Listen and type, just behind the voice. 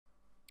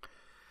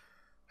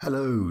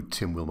Hello,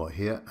 Tim Wilmot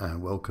here,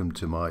 and welcome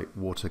to my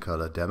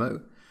watercolor demo.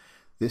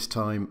 This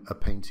time a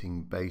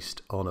painting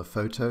based on a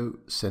photo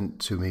sent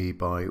to me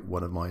by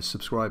one of my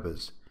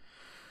subscribers.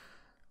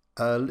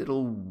 A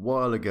little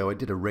while ago I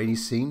did a rainy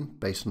scene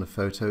based on a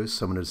photo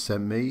someone had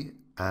sent me,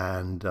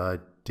 and I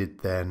did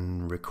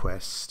then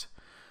request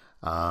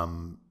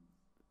anyone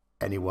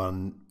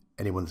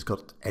that's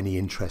got any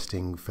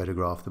interesting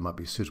photograph that might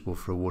be suitable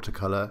for a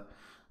watercolor,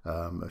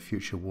 a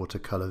future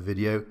watercolor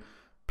video,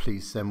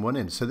 please send one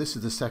in. So this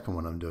is the second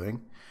one I'm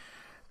doing,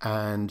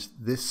 and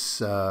this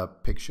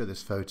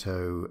this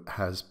photo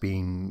has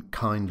been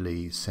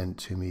kindly sent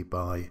to me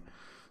by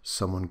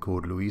someone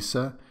called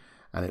Lusia,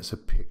 and it's a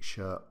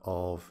picture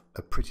of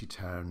a pretty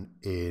town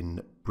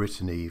in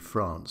Brittany,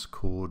 France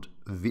called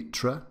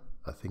Vitre.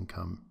 I think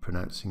I'm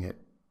pronouncing it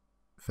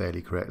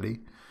fairly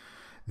correctly.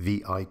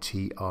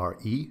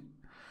 V-I-T-R-E.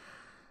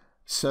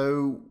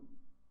 So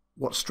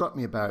what struck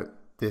me about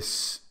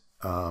this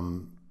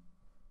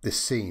this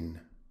scene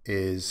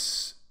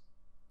is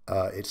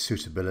its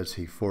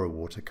suitability for a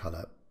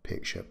watercolor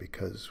picture,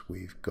 because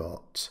we've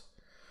got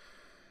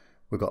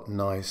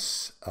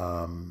nice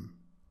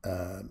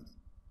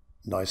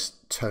nice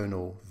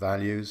tonal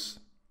values.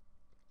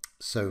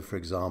 So for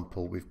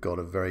example, we've got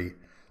a very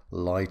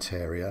light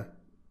area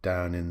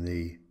down in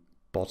the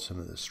bottom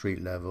of the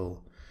street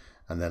level,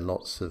 and then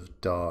lots of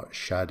dark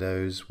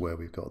shadows where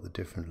we've got the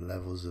different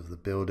levels of the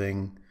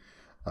building,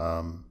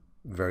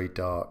 very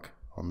dark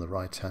on the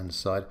right hand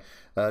side.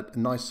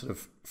 Nice sort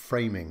of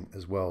framing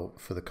as well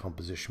for the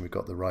composition. We've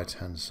got the right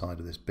hand side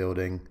of this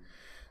building,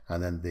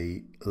 and then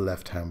the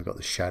left hand we've got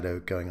the shadow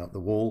going up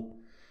the wall,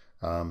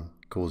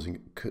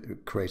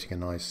 creating a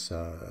nice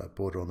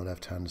border on the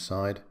left hand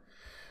side.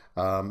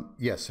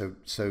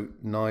 So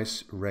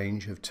nice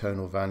range of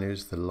tonal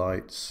values, the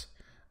lights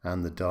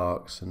and the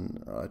darks,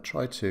 and I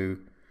try to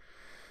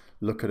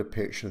look at a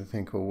picture and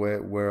think, well,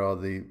 where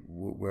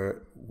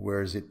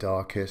is it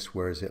darkest,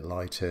 where is it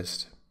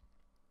lightest,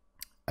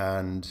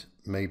 and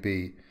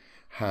maybe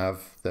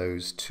have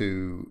those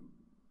two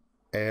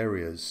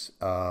areas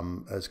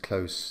as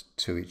close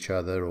to each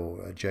other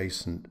or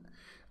adjacent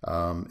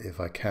if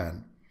I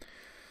can.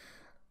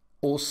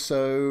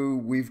 Also,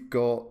 we've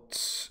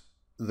got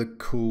the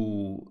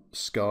cool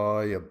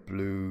sky, a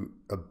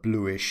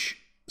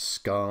bluish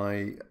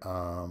sky,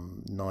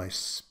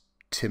 nice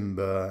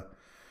timberwork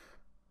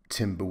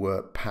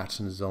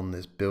patterns on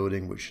this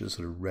building, which is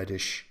sort of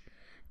reddish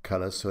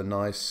color. So a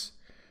nice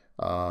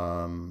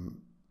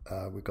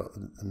we've got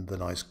the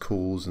nice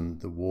cools and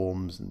the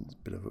warms, and a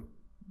bit of a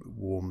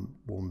warm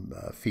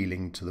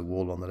feeling to the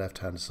wall on the left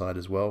hand side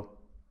as well.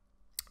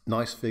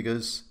 Nice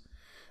figures,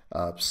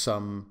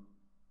 some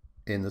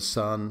in the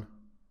sun,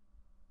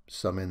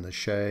 some in the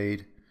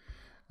shade.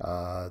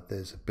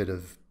 There's a bit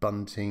of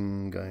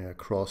bunting going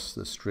across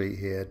the street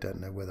here.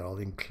 Don't know whether I'll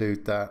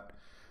include that,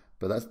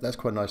 but that's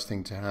quite a nice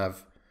thing to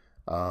have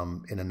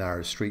in a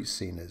narrow street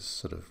scene, is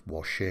sort of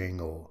washing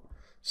or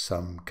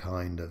some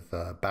kind of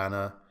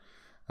banner,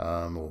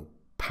 or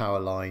power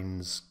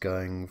lines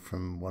going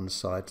from one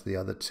side to the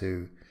other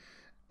to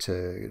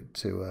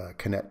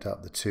connect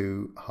up the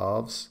two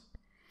halves.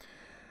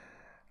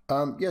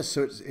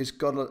 So it's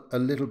got a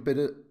little bit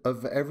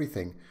of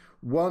everything.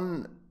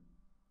 One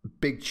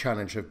big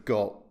challenge I've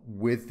got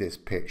with this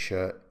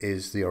picture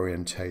is the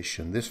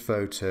orientation. This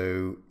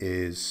photo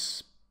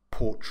is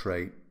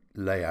portrait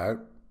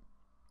layout,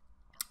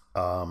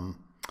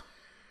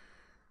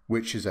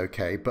 which is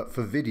okay, but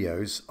for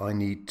videos I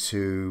need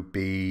to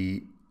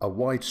be a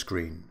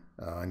widescreen.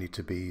 I need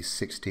to be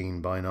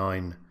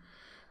 16:9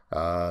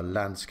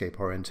 landscape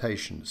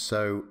orientation.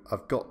 So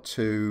I've got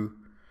to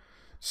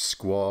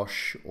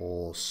squash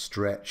or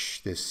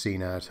stretch this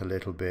scene out a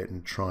little bit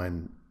and try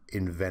and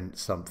invent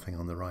something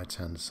on the right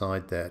hand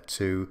side there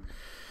to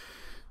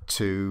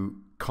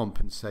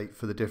compensate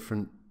for the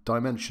different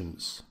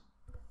dimensions.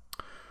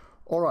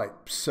 All right,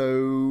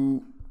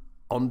 so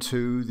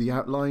onto the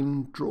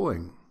outline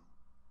drawing.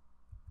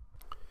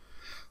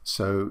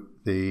 So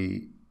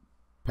the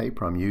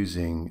paper I'm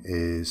using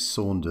is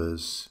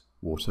Saunders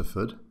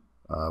Waterford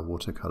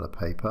watercolor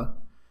paper.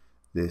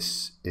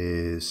 This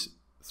is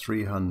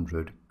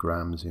 300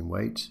 grams in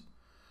weight,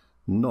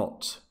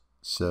 not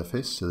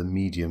surface, so the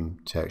medium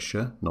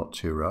texture, not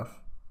too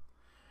rough,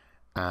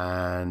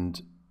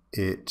 and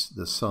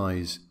the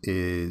size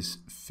is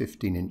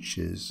 15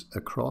 inches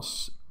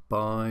across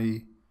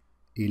by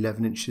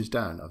 11 inches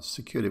down. I've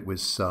secured it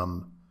with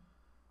some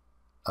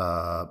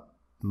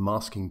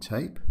masking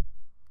tape,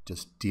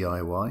 just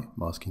DIY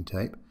masking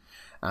tape,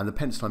 and the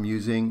pencil I'm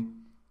using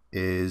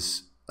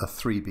is a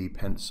 3B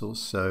pencil,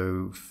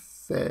 so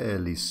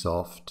fairly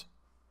soft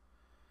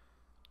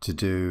to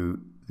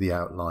do the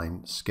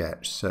outline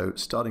sketch. So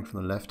starting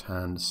from the left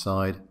hand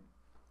side,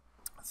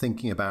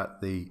 thinking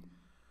about the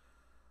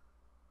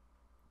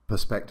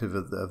perspective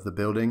of the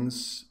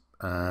buildings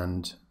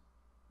and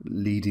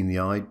leading the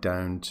eye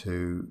down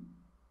to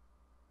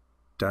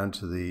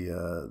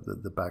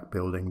the back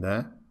building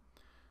there.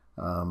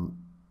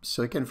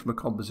 So again, from a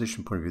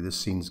composition point of view, this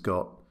scene's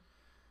got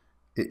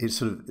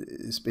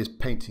it's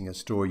painting a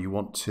story. You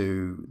want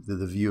to,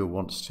 the viewer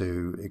wants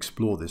to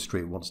explore this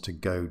street, wants to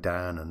go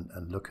down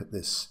and look at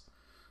this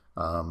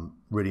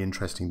really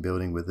interesting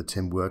building with the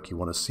tin work. You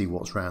want to see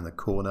what's around the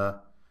corner,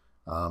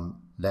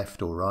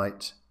 left or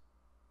right.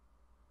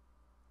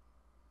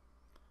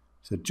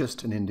 So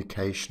just an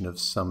indication of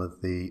some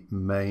of the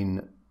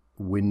main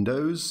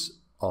windows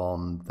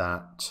on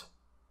that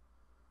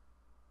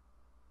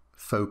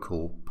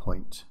focal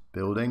point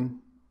building.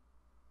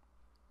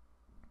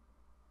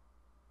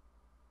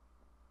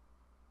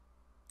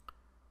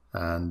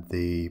 And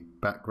the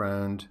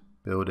background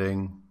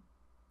building,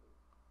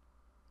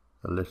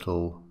 a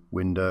little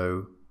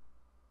window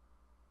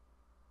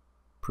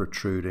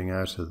protruding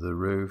out of the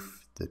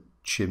roof, the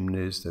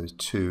chimneys, those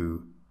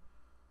two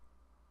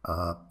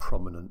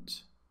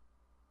prominent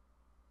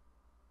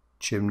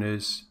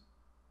chimneys,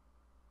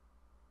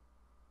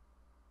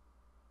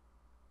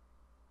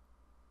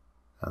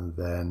 and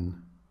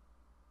then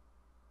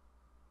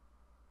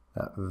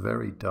that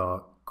very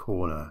dark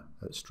corner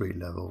at street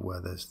level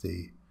where there's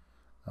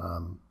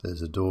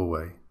a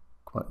doorway,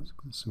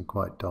 some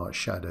quite dark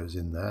shadows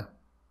in there.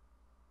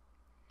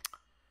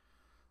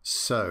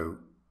 So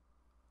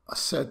I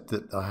said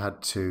that I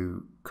had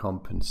to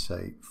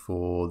compensate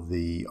for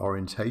the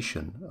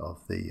orientation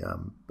of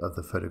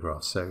the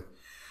photograph. So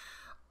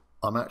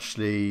I'm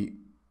actually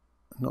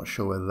not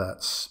sure whether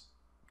that's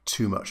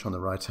too much on the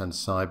right hand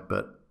side,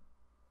 but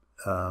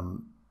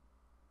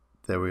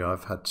there we are.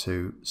 I've had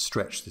to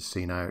stretch the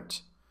scene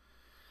out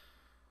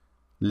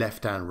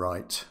left and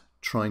right,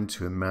 trying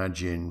to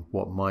imagine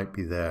what might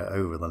be there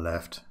over on the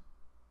left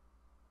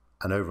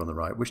and over on the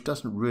right, which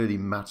doesn't really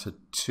matter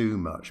too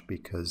much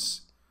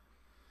because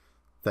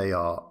they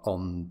are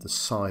on the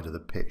side of the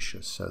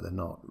picture, so they're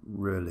not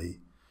really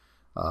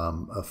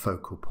a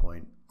focal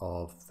point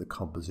of the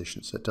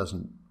composition. So it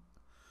doesn't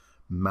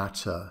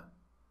matter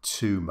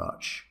too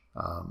much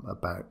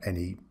about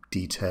any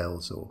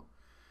details or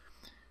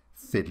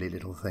fiddly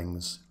little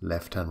things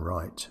left and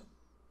right.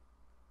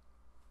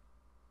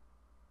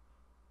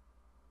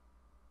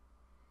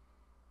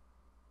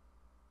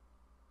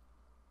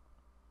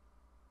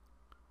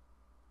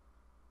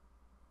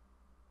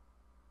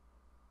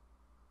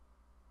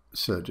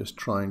 So just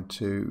trying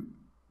to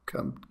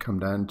come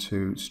down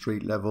to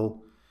street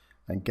level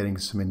and getting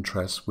some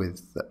interest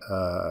with,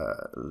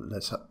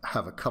 let's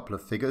have a couple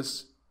of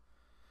figures.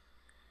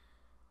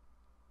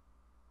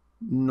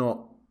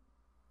 Not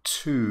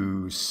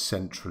too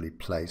centrally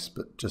placed,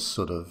 but just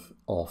sort of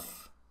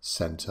off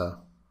center.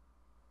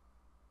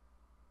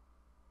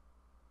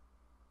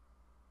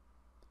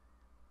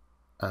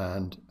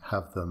 And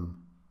have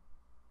them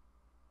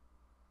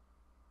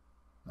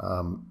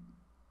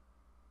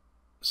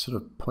sort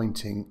of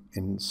pointing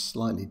in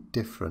slightly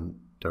different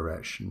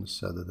directions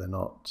so that they're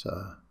not,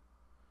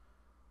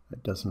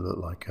 it doesn't look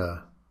like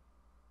a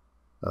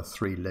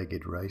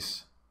three-legged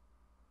race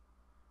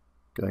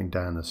going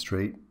down the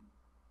street.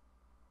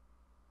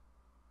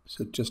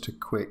 So just a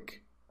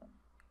quick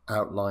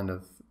outline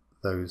of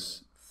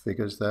those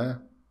figures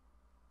there.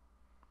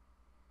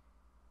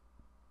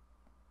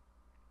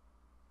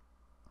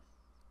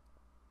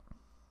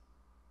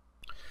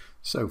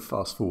 So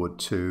fast forward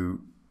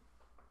to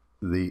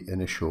the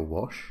initial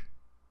wash,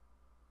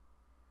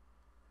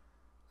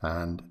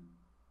 and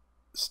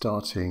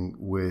starting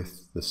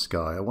with the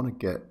sky, I want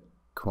to get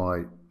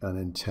quite an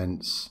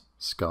intense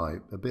sky,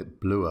 a bit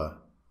bluer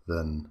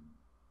than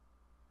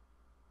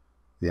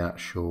the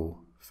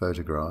actual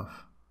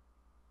photograph.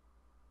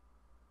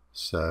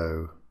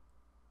 So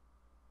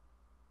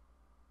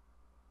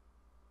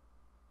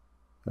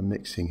I'm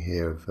mixing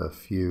here of a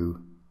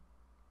few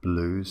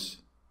blues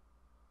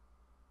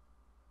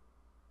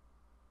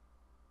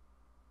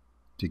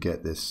to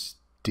get this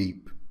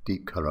deep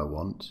color I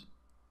want.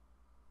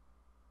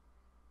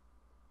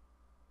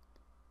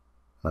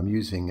 I'm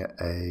using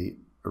a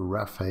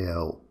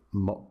Raphael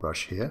mop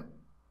brush here,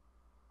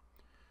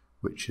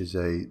 which is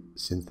a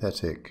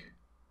synthetic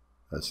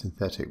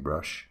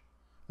brush,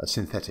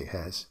 synthetic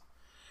hairs,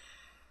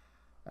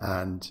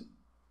 and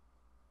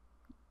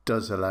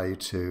does allow you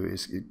to,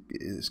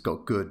 it's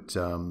got good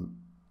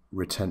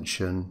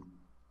retention,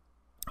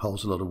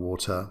 holds a lot of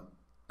water,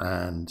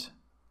 and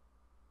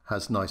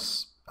has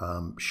nice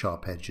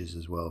sharp edges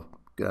as well,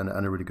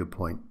 and a really good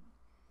point.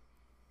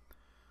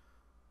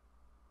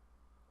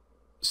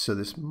 So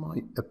this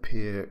might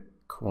appear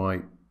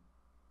quite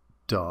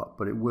dark,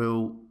 but it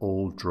will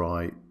all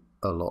dry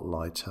a lot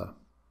lighter.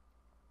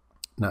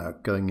 Now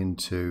going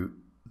into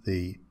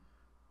the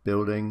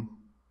building,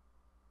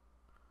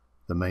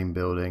 the main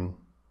building,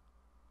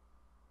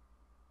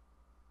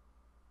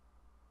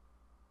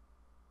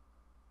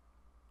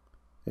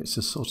 it's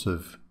a sort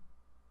of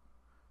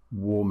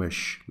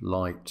warmish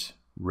light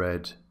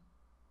red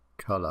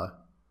color,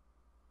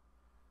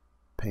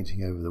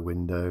 painting over the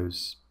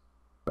windows,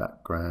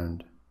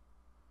 background,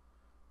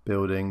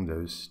 building,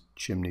 those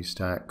chimney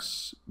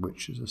stacks,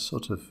 which is a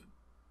sort of,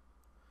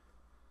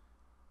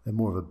 they're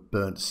more of a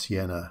burnt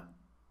sienna,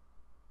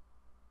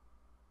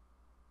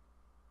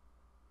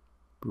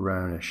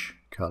 brownish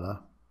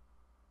color.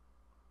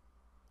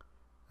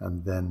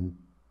 and then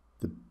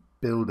the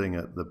building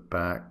at the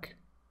back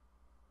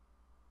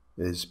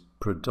is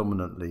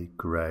predominantly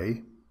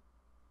grey.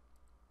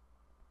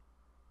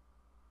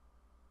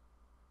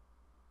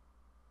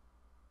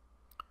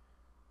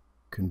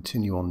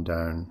 Continue on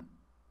down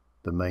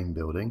the main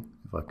building,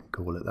 if I can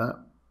call it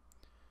that,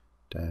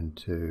 down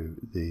to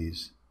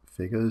these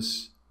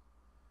figures,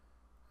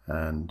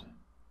 and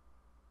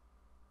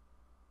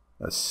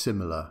a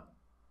similar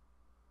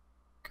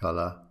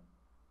colour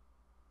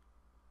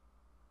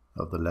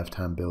of the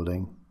left-hand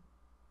building.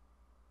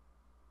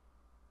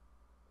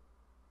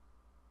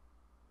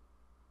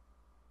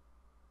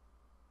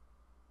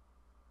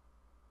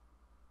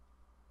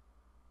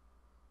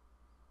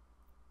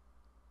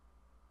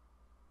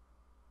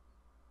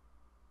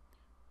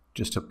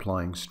 Just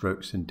applying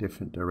strokes in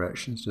different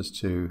directions just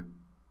to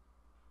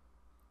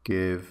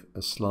give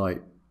a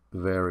slight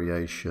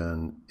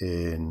variation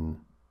in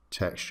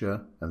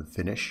texture and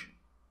finish.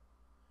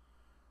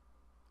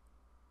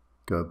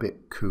 Go a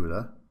bit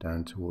cooler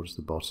down towards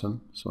the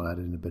bottom, so I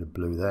added in a bit of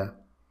blue there.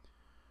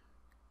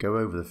 Go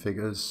over the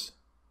figures.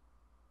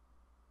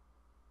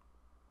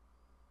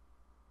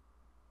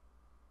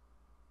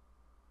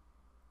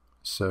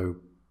 So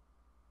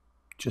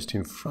just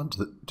in front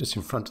of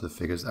the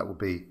figures, that will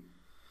be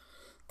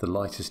the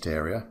lightest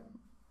area,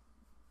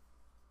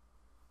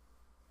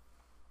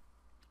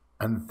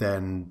 and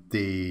then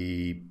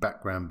the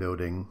background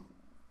building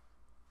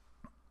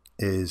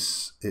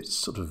is, it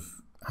sort of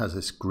has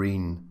this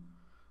green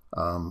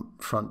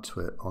front to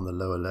it on the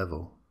lower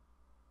level.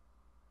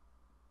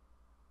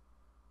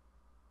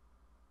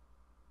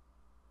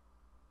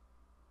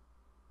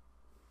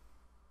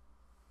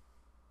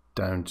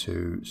 Down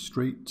to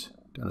street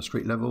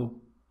level.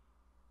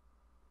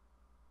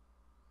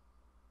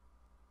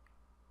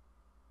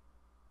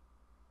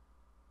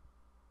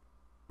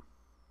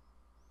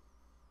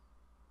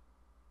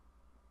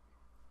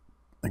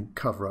 And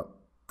cover up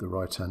the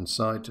right hand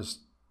side.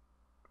 Just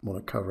want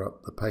to cover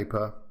up the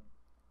paper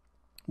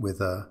with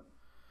a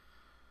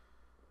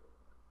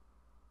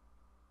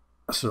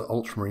sort of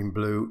ultramarine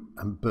blue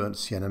and burnt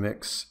sienna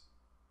mix.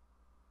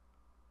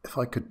 If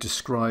I could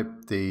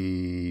describe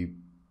the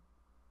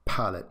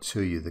palette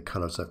to you, the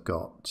colours I've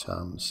got,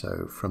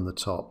 so from the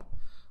top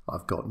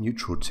I've got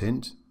neutral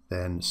tint,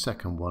 then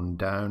second one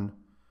down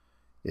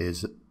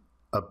is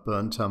a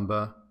burnt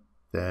umber,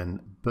 then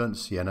burnt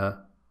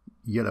sienna,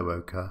 yellow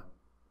ochre,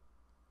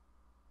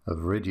 a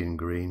viridian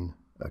green,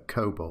 a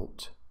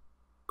cobalt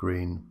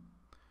green,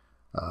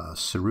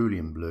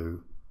 cerulean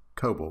blue,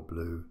 cobalt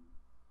blue,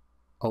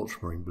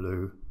 ultramarine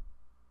blue,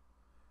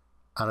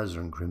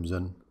 alizarin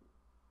crimson,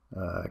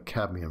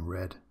 cadmium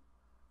red,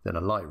 then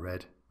a light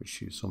red,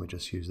 which you saw me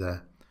just use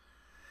there,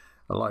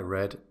 a light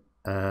red,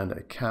 and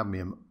a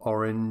cadmium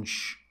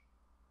orange,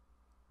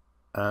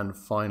 and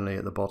finally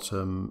at the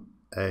bottom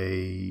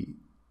a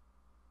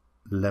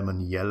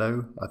lemon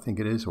yellow, I think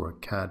it is, or a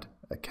cad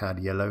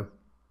yellow.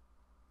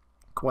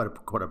 Quite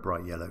a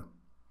bright yellow.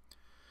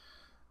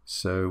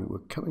 So we're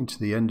coming to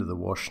the end of the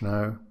wash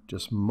now.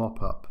 Just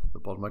mop up the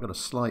bottom. I've got a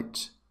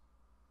slight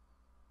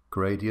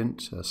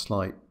gradient, a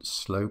slight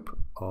slope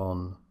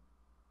on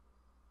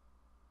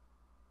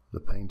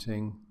the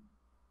painting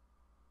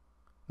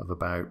of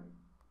about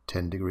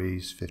 10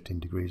 degrees, 15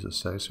 degrees or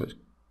so. So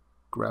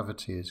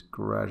gravity is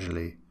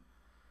gradually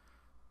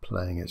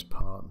playing its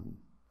part. And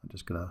I'm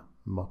just going to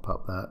mop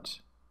up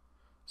that.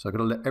 So I've got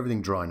to let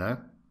everything dry now,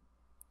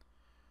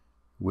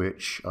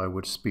 which I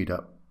would speed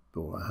up,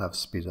 or I have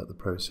speeded up the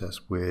process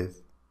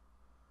with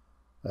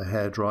a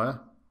hairdryer,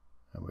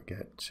 and we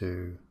get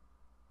to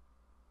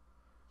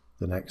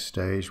the next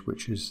stage,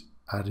 which is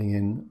adding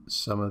in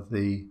some of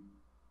the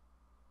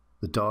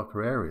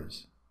darker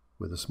areas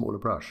with a smaller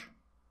brush.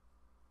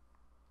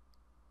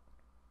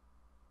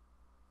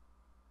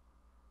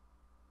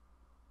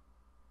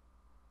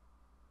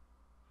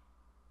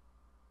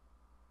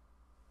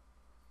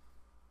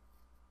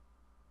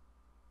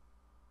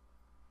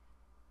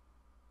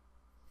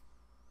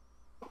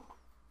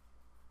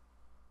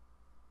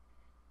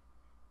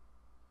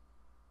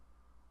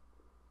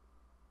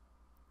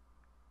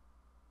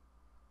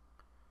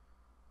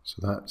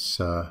 So that's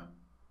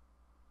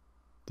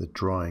the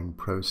drying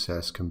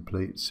process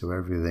complete. So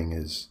everything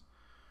is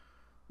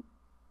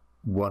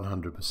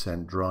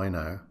 100% dry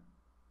now.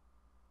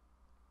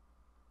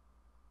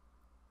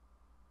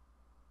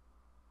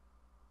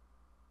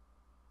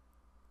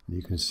 And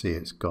you can see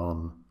it's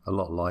gone a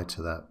lot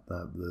lighter,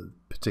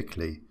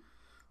 particularly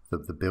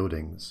the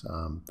buildings.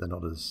 They're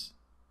not as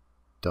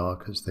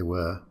dark as they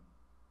were.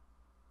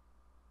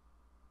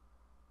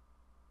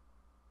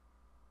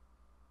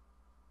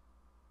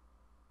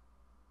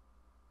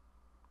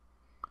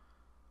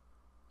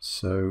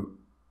 So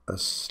a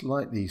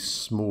slightly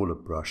smaller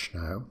brush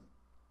now.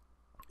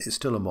 It's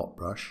still a mop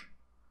brush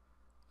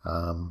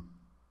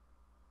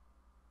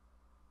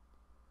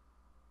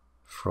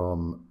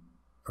from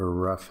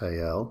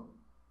Raphael,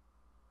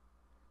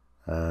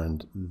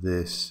 and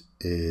this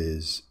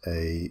is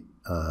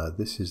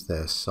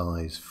their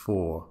size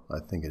 4, I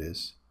think it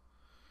is.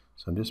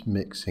 So I'm just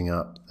mixing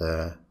up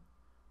their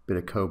bit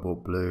of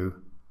cobalt blue,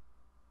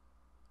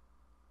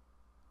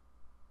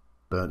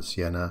 burnt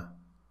sienna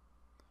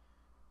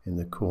in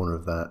the corner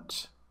of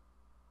that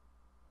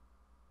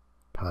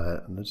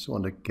palette, and I just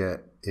want to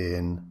get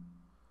in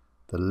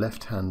the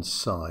left hand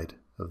side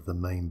of the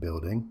main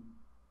building.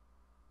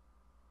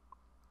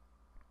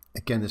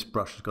 Again, this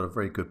brush has got a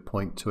very good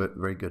point to it,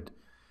 very good,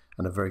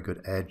 and a very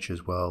good edge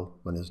as well.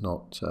 When there's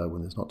not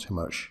too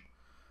much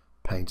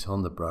paint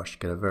on the brush, you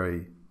get a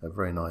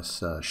very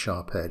nice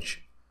sharp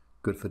edge,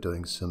 good for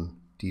doing some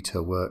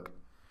detail work.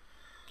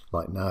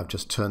 Like now, I've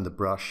just turned the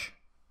brush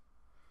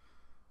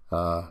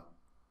sort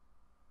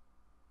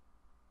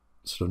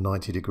of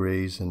 90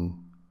 degrees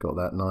and got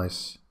that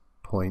nice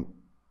point.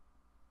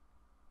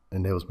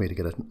 Enables me to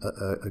get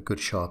a good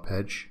sharp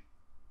edge.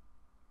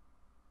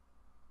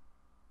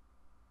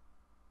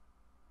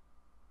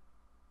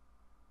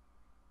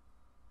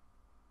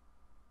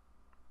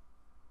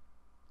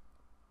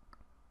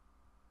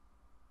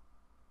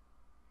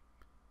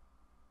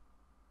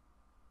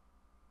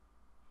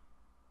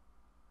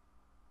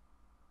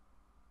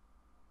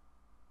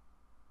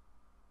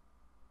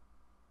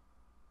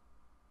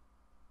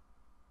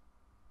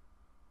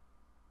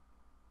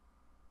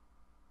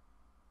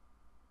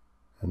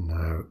 And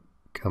now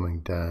coming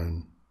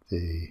down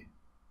the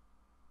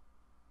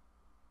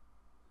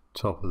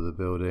top of the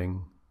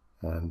building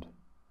and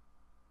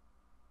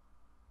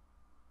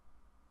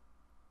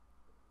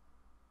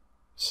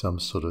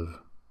some sort of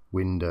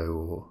window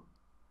or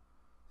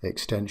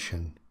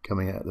extension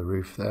coming out of the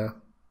roof there.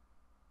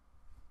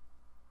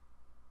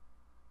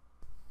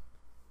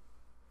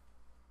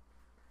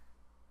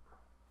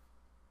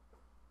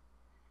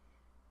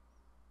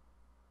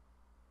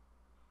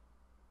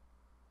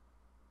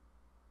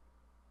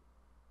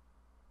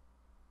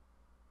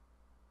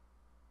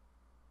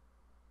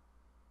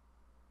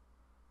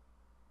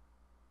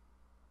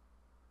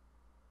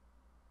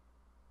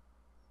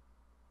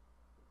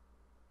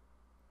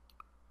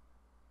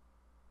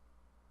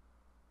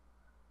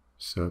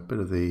 So a bit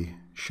of the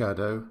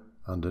shadow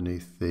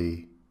underneath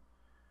the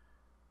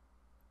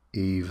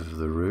eave of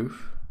the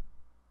roof.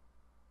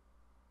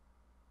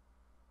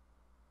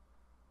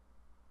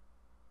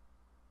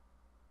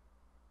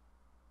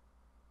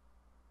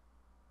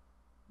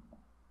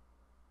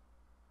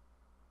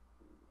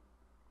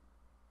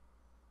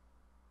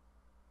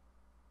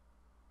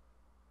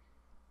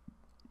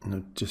 And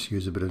I'll just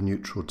use a bit of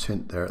neutral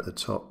tint there at the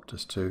top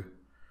just to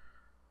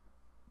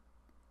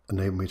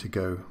enable me to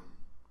go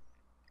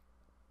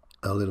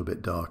a little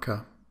bit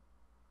darker.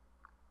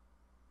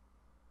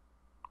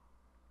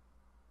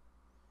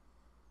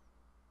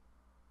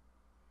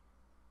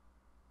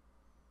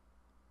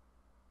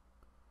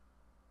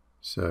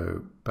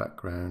 So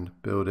background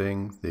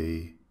building,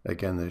 the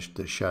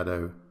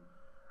shadow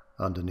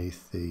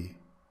underneath the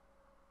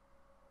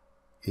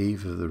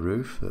eave of the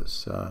roof,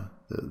 that's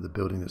the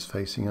building that's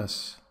facing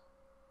us,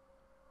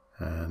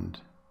 and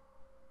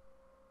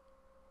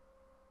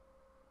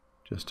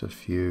just a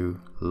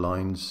few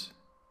lines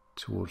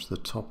towards the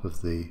top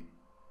of the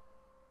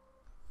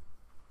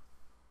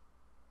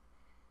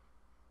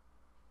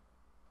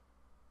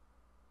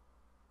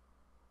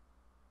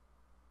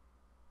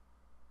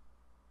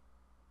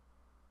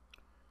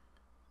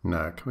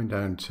now coming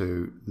down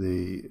to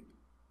the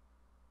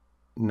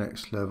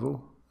next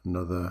level,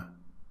 another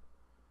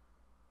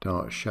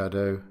dark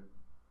shadow,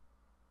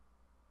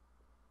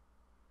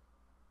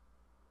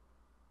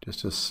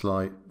 just a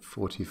slight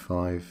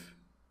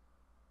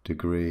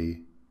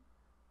 45-degree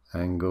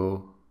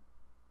angle.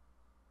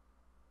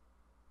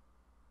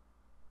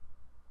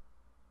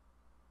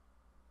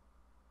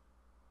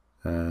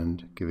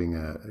 And giving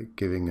a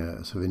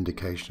sort of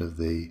indication of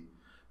the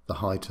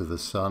height of the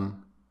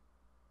sun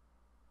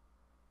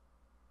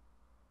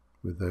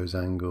with those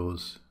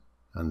angles,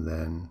 and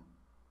then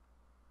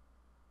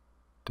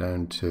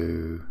down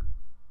to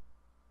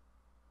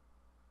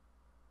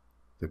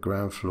the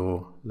ground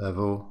floor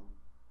level.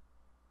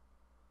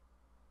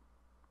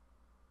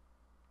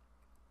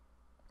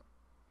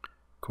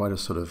 Quite a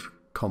sort of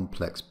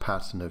complex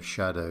pattern of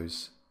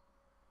shadows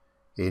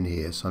in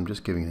here, so I'm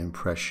just giving an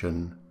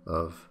impression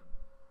of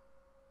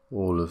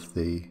all of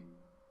the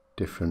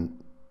different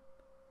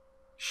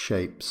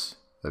shapes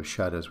of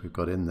shadows we've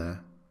got in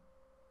there.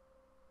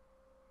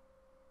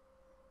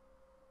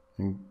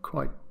 And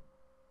quite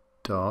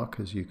dark,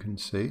 as you can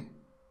see.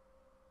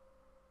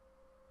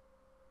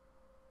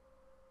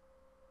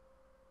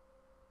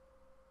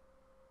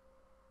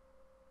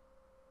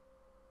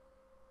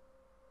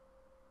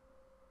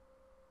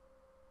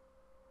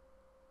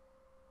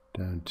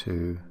 Down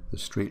to the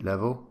street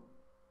level.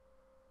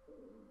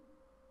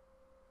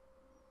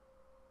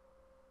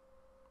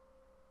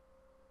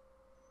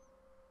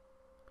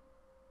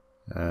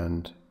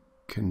 And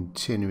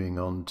continuing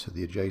on to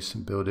the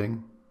adjacent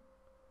building,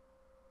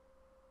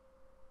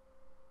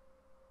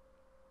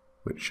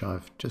 which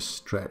I've just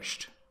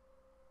stretched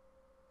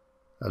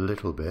a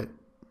little bit.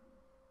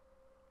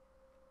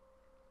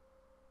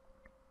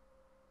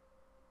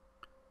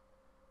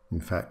 In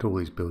fact, all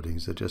these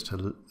buildings are just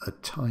a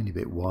tiny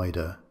bit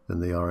wider than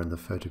they are in the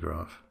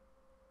photograph.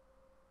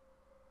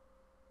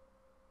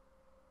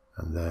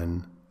 and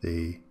then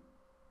the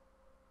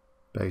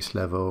base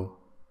level.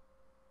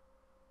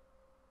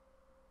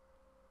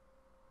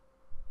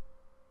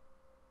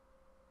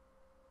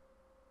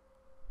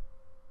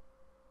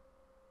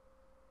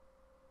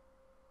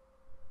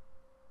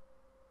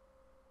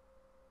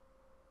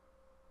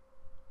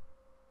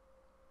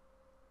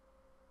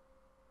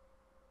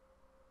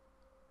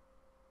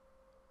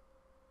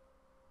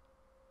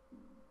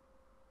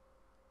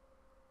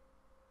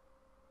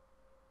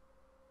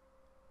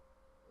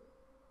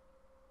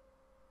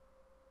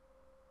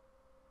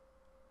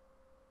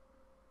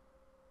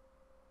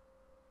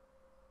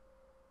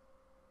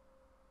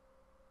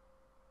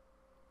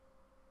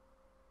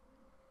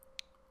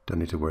 Don't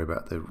need to worry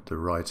about the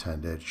right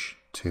hand edge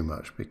too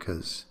much,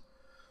 because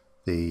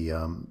the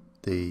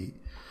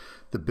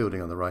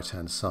building on the right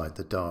hand side,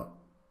 the dark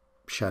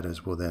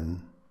shadows will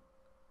then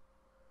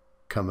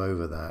come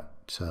over that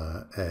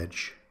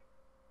edge.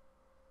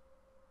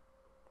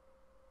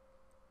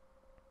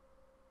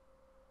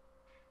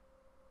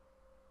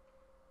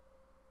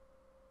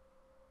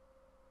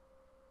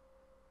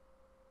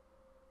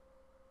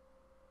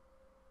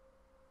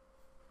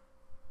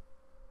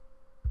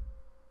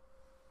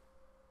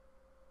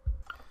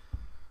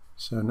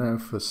 So now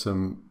for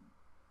some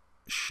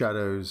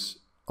shadows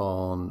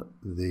on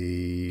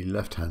the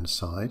left-hand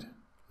side,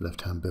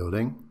 left-hand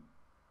building.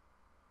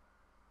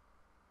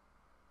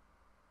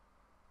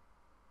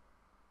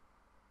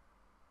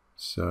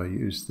 So I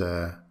used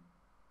there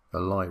a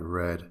light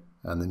red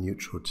and the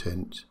neutral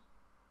tint,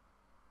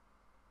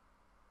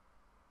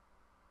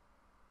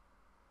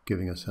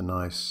 giving us a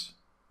nice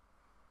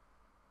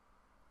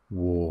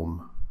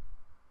warm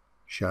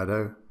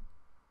shadow,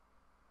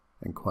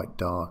 and quite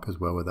dark as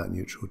well with that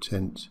neutral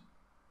tint.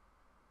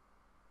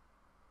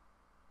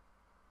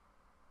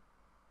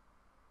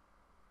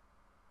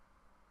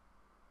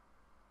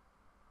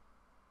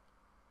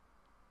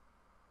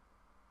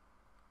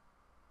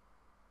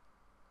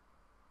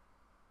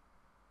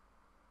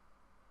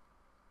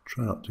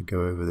 Try not to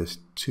go over this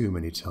too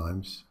many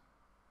times,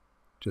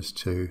 just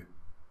to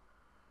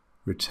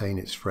retain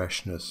its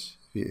freshness.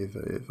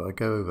 If I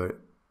go over it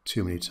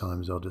too many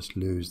times, I'll just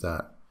lose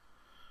that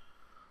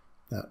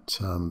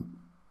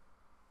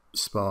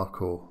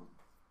sparkle.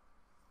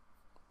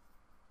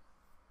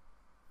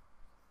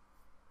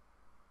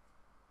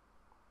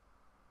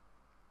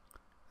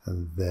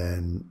 And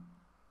then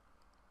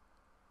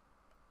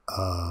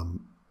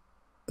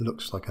it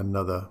looks like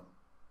another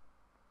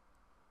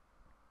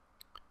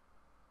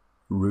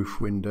roof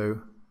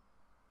window.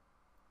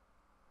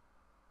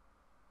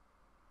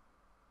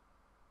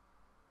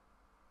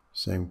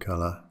 Same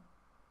color.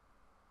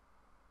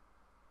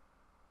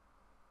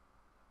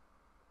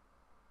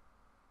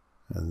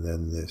 And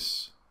then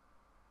this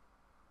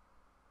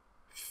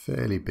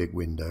fairly big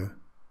window,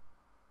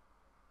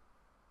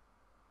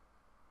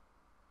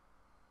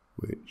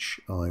 which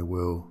I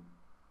will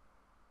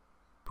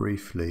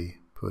briefly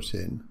put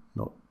in,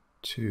 not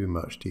too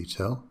much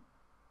detail.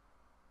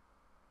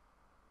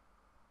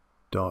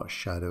 Dark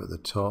shadow at the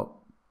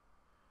top,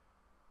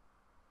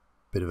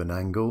 bit of an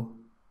angle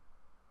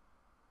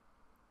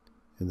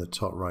in the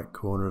top right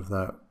corner of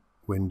that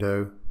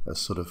window, a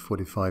sort of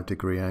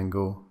 45-degree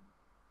angle.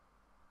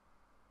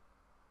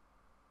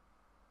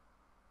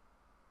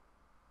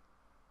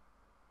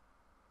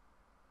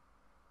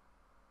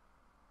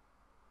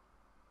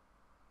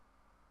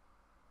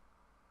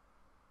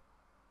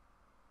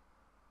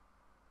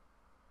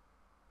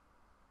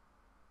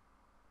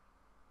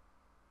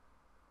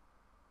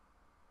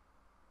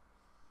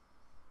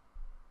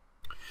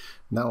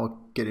 Now I'll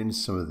get into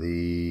some of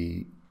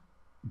the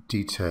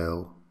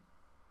detail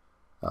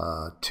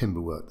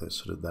timber work, that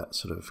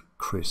sort of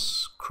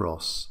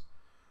criss-cross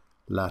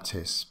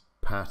lattice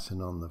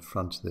pattern on the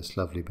front of this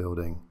lovely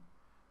building,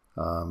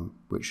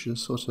 which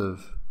is sort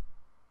of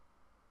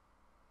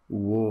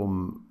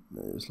warm.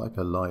 It's like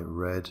a light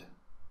red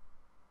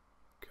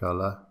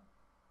color,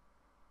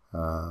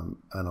 and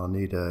I'll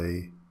need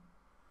a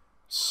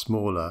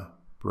smaller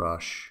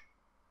brush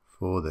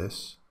for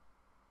this.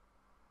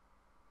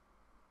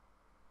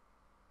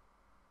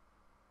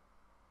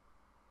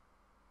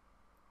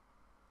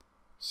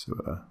 So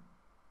a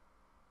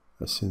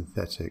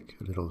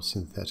little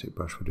synthetic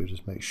brush will do.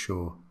 Just make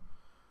sure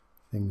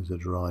things are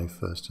dry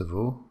first of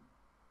all.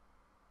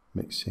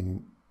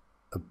 Mixing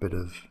a bit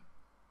of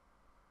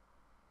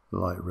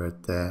light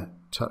red there,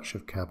 touch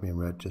of cadmium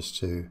red just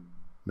to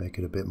make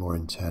it a bit more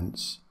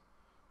intense,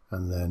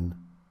 and then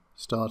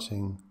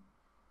starting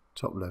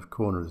top left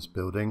corner of this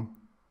building,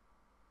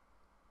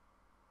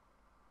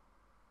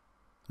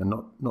 and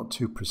not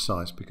too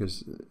precise,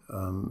 because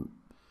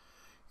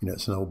you know,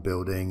 it's an old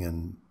building,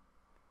 and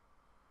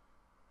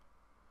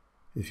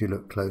if you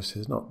look close,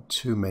 there's not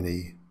too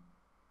many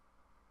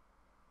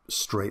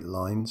straight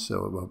lines,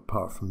 so well,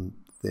 apart from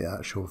the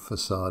actual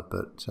facade,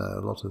 but a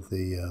lot of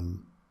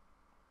the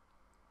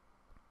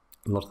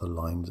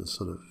lines are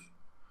sort of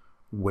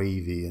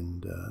wavy,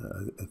 and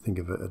I think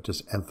if I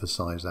just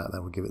emphasize that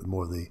will give it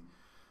more of the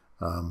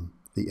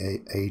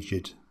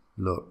aged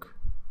look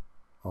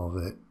of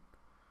it.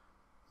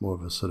 more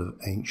of a sort of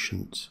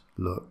ancient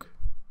look.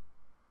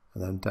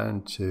 And then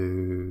down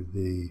to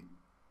the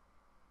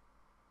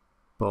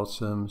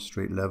bottom,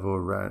 street level,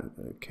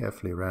 around,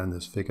 carefully around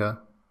this figure.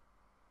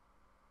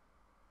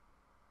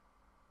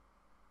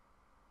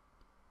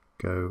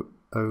 Go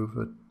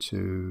over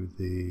to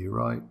the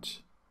right.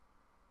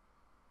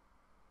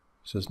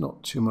 So there's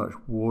not too much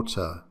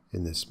water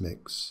in this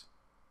mix,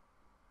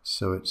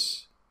 so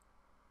it's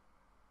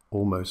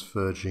almost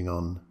verging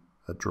on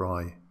a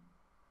dry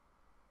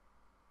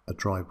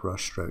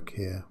brush stroke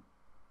here.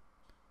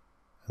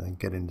 And then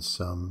get into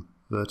some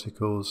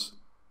verticals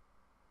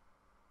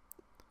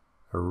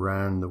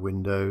around the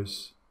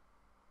windows.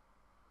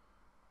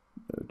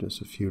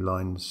 Just a few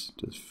lines,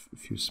 just a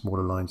few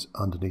smaller lines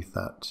underneath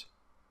that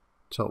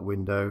top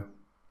window.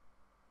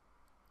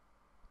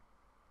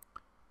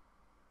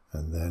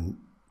 And then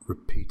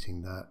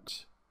repeating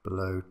that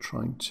below,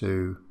 trying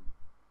to,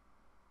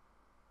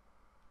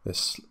 they're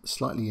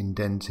slightly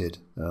indented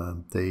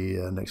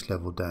the next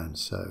level down,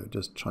 so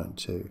just trying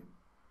to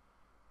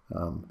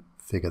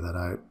figure that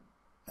out,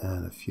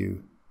 and a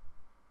few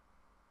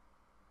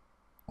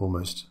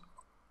almost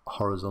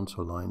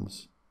horizontal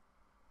lines,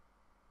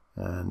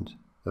 and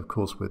of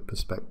course with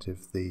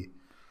perspective the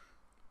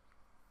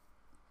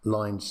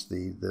lines,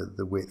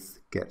 the width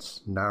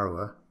gets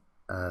narrower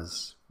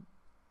as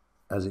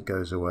it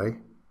goes away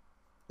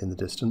in the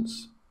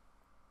distance.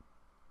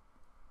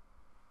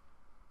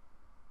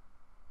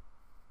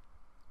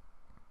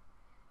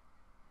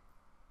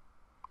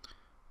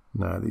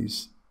 Now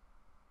these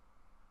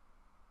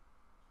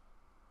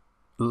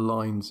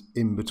lines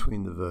in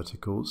between the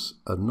verticals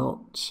are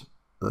not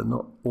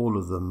all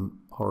of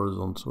them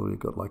horizontal. You've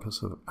got like a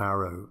sort of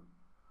arrow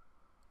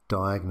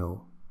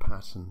diagonal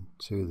pattern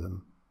to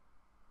them.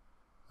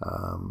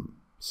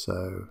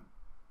 So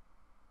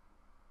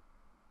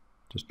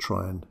just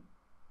try and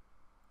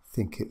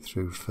think it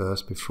through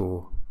first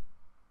before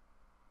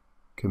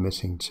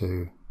committing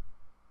to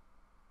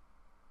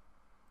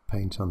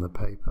paint on the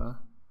paper.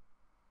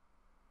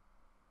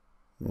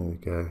 There we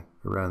go,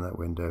 around that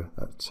window,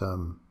 that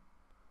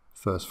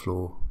first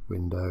floor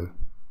window,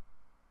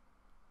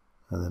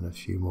 and then a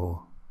few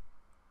more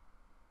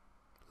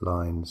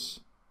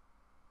lines.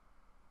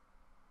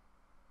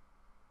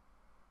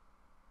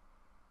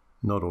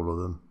 Not all of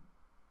them.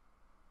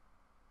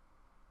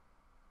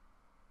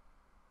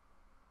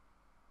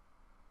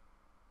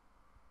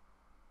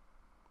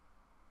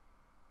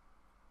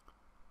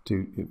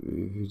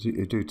 If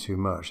you do too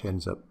much, it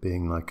ends up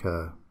being like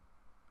an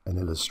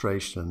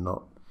illustration, and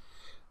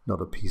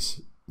not a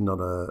piece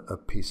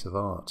of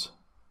art.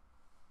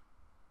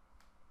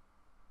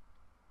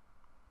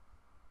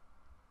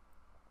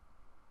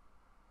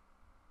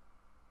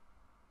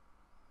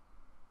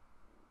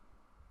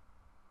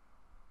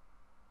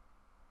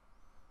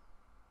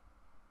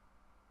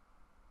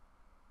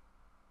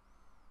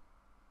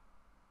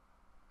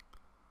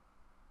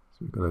 So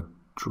we've got a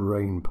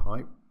drain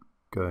pipe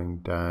going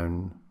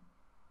down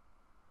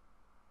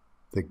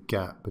the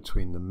gap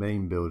between the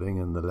main building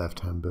and the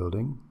left-hand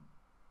building.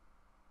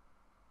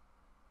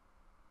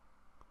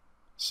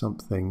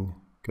 Something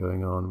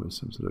going on with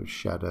some sort of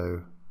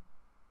shadow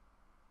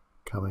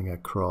coming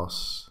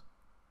across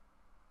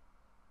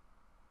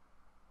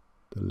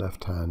the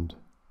left-hand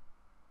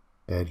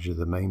edge of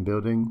the main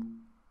building.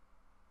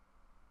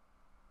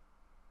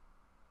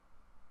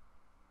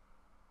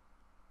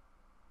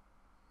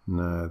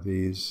 Now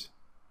these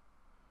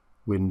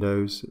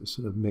windows, a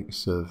sort of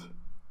mix of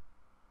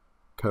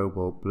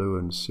cobalt blue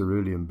and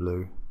cerulean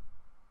blue.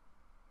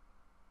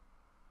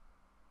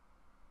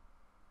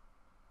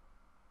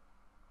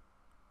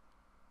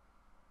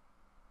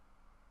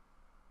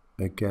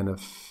 Again, a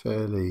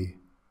fairly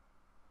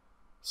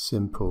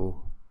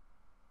simple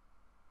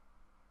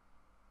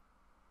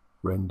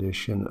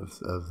rendition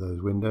of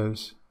those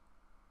windows.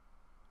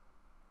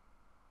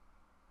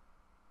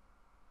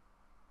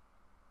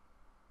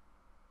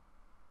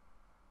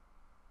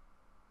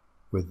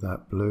 With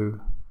that blue.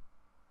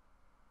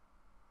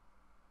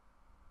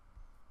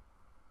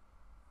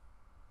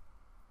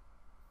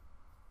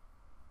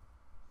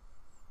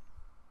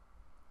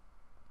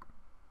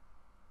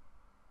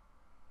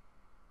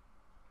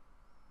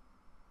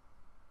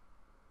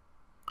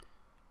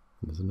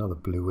 There's another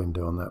blue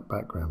window on that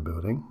background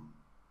building.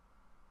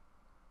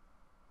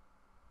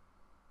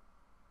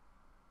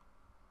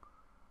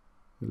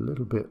 A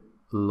little bit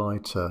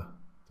lighter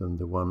than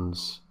the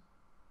ones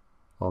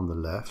on the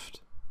left.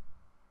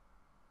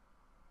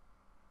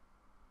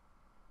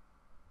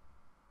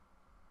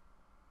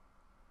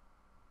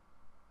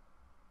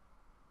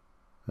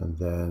 And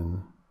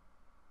then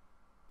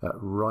that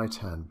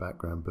right-hand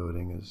background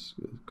building has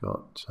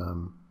got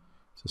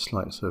it's a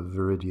slight sort of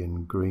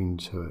viridian green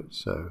to it,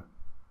 so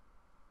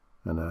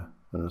and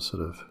a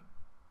sort of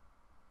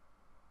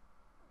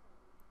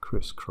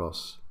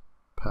crisscross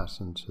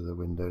pattern to the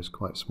windows,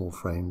 quite small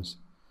frames.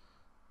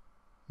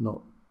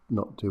 Not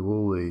do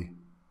all the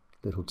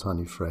little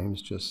tiny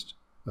frames, just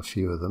a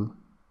few of them.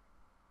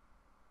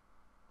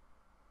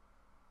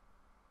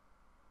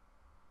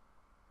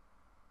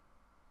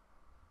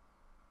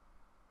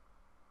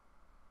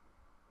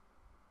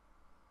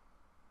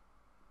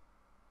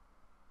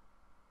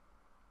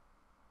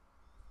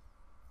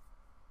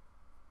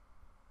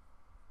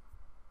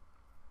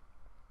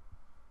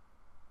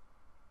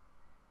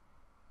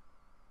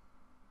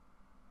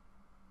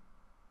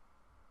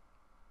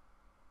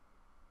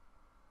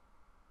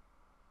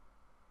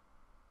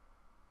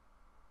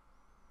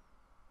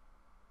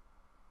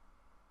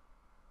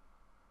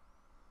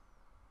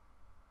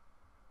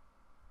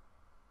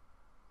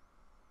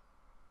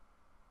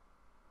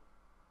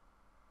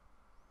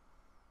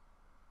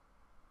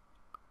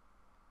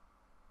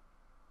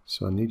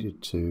 So I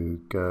needed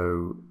to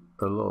go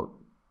a lot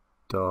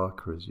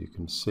darker, as you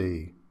can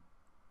see,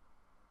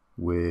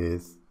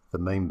 with the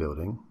main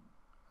building.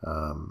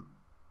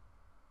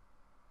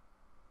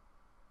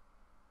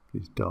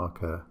 These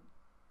darker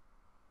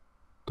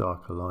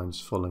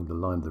lines following the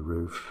line of the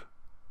roof,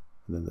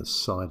 and then the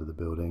side of the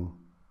building.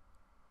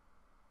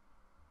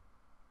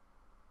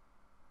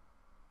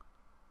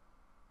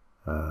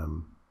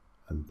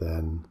 And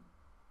then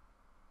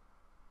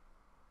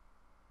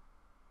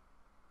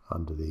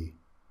under the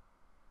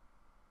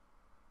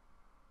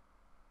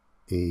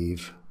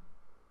eave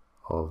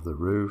of the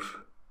roof.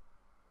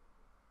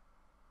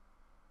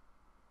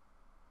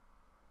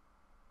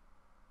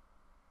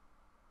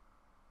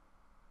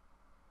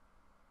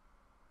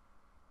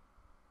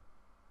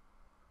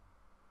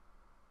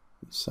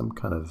 Some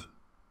kind of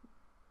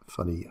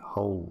funny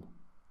hole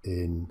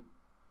in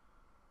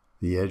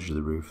the edge of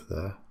the roof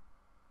there.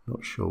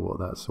 Not sure what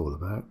that's all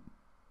about.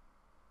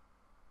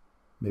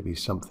 Maybe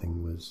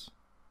something was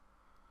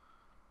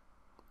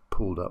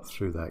pulled up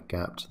through that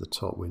gap to the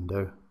top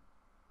window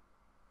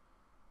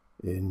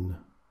in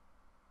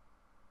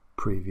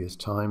previous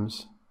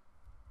times.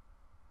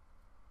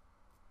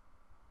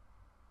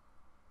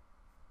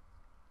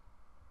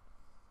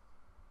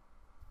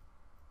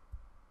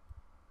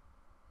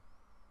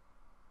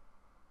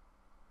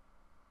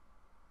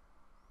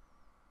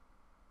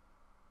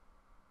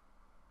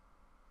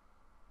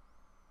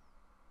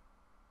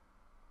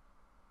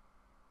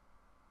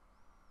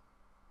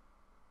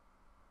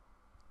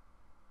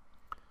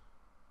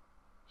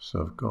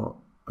 So I've got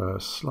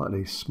a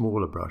slightly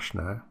smaller brush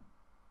now,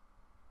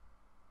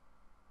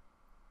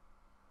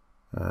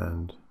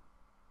 and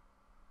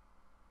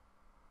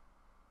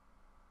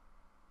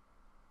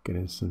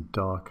getting some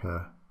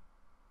darker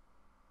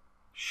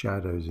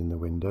shadows in the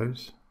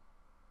windows.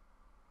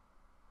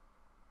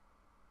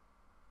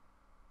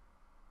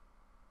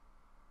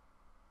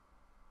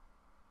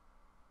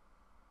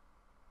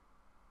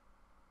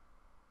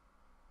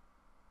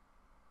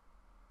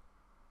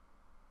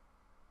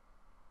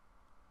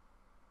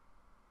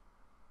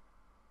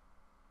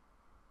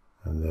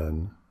 And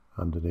then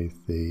underneath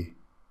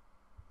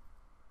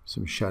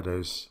some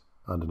shadows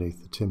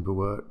underneath the timber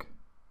work.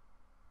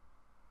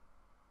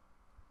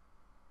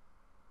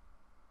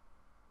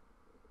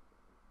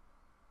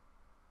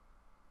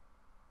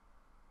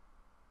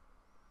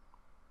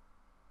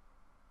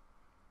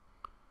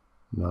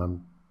 Now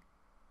I'm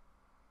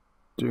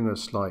doing a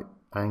slight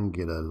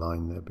angular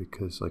line there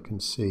because I can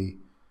see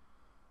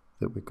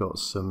that we've got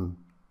some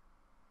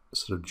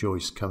sort of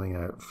joist coming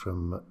out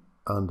from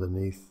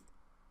underneath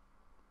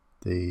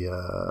the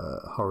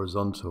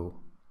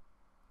horizontal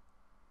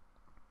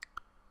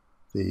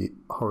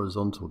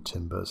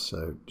timber,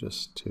 so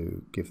just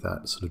to give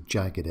that sort of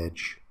jagged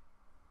edge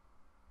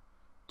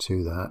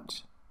to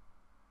that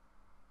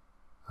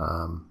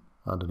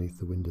underneath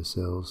the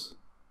windowsills.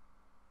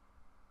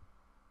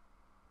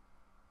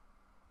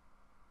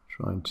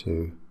 Trying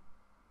to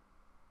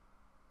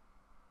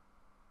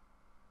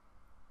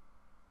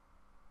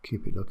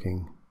keep it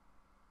looking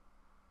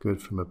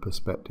good from a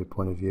perspective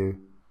point of view.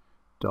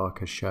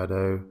 Darker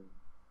shadow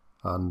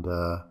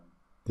under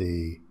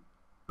the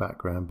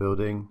background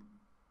building,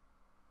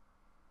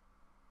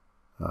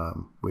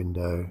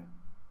 window,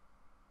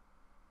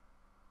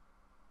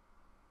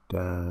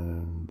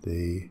 down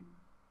the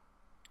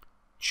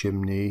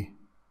chimney.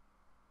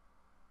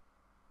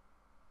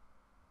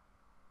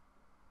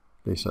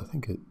 At least I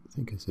think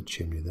it's a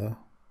chimney there.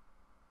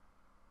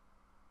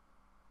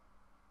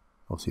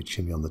 Obviously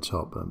chimney on the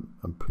top, but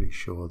I'm pretty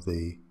sure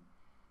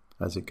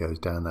as it goes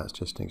down, that's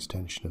just an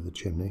extension of the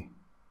chimney.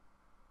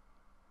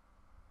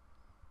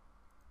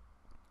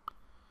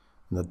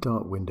 And the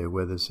dark window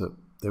where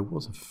there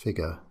was a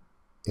figure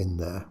in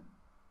there.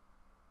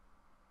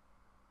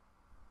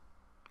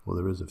 Or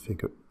there is a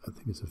figure, I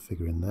think it's a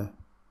figure in there.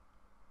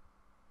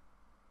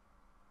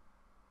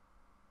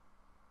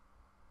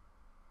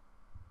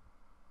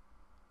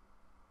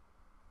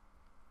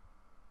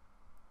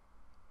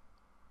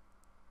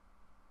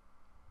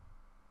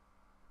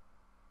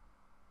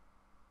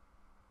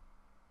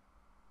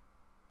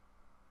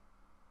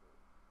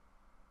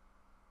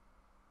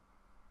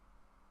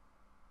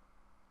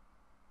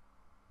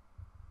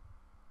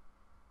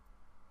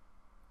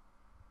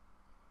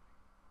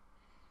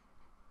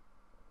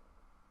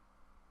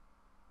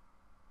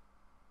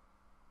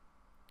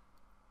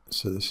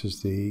 So this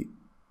is the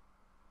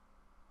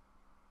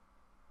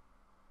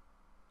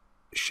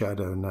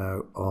shadow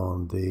now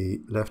on the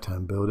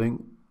left-hand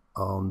building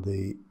on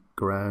the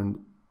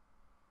ground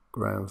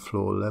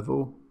floor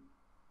level.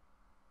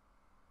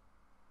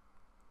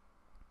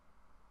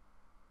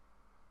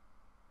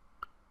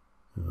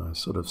 And I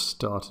sort of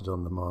started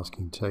on the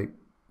masking tape,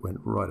 went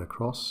right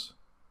across,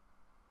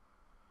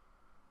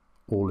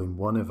 all in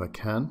one if I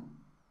can,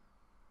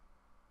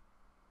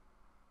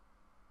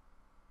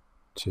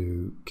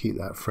 to keep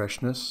that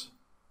freshness.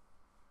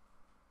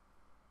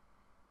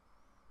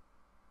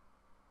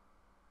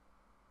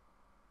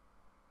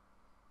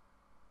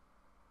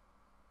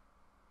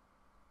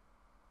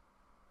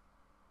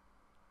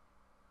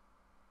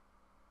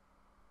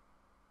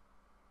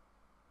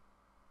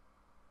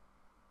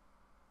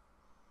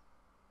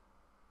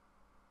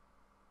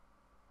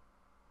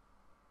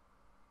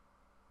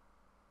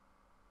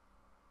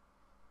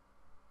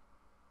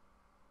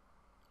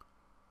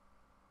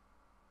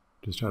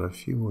 Just add a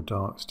few more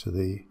darks to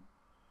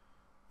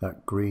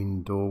that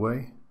green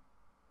doorway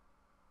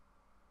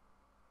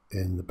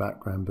in the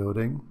background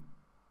building.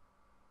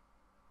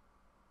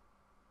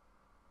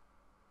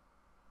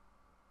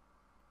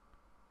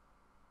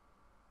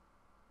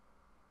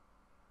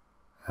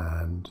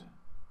 And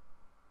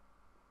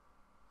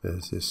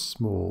there's this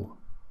small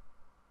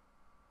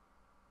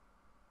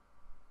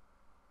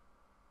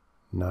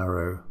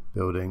narrow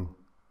building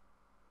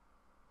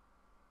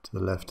to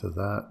the left of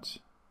that.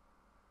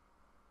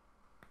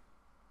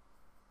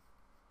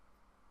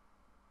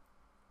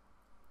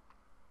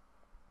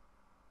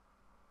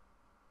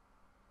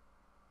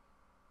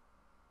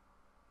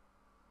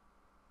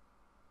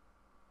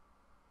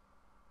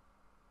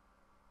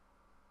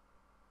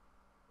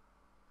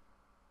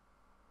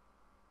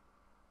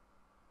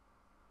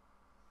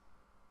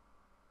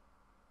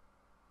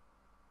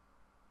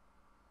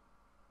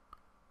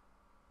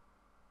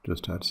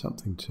 Just add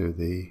something to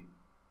the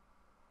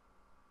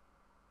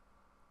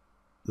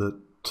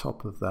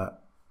top of that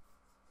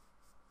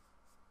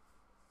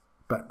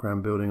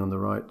background building on the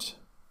right.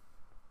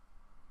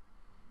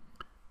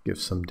 Give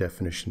some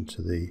definition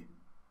to the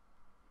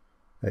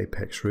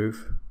apex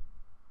roof.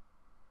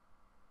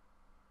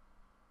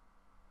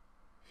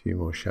 A few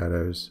more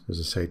shadows. As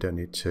I say, don't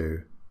need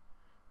to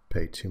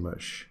pay too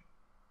much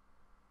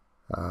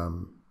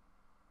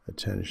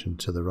attention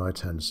to the right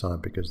hand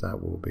side, because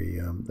that will be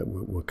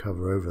we'll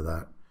cover over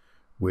that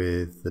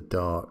with the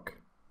dark,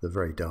 the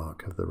very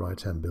dark of the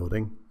right hand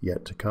building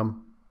yet to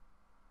come.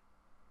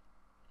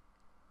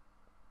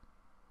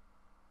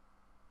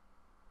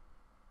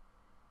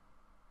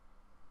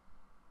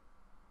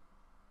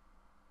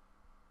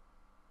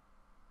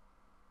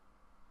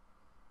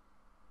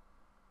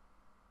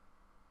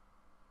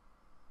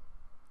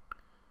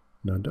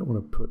 Now I don't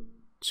want to put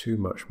too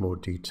much more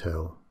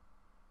detail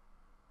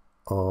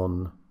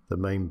on the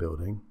main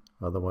building,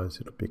 otherwise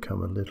it'll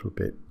become a little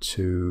bit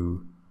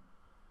too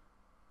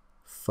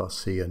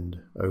fussy and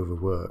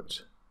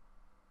overworked.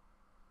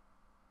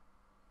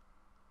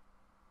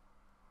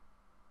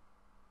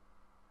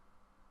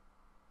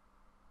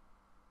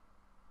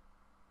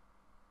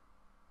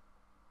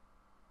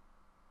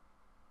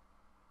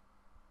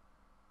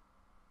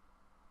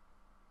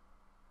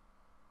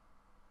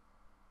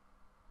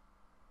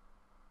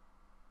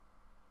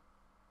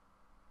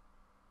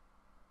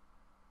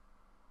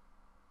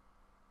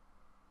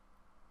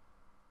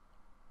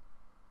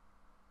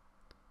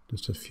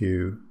 Just a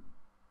few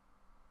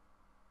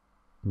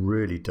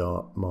really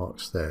dark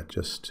marks there,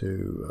 just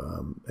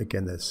to,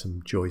 again, there's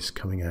some joists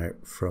coming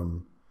out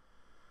from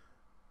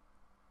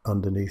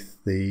underneath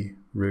the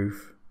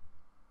roof.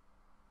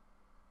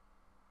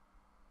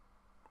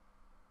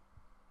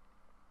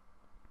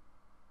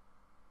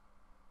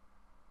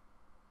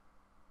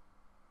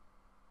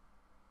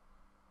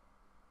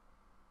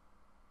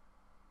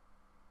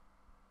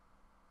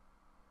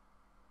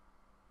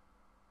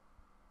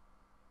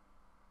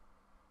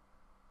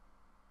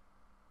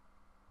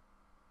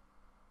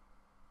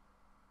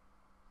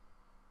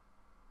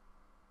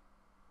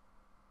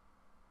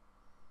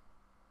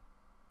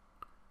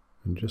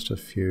 And just a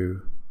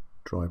few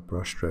dry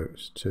brush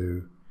strokes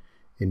to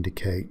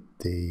indicate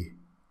the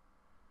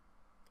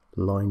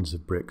lines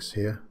of bricks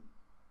here.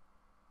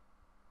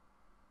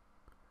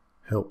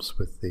 Helps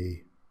with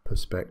the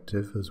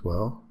perspective as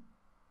well.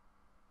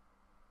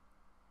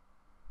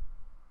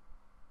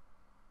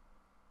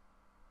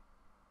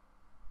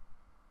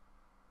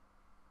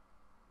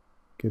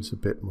 Gives a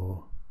bit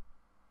more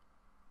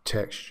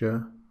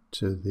texture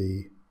to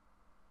the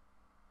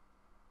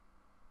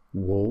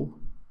wall.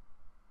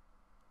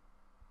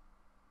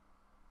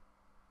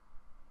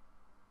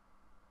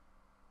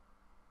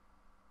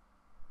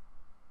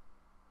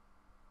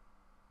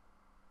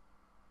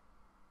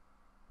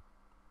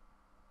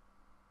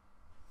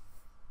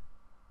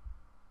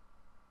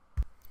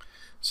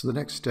 So the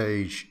next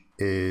stage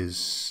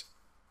is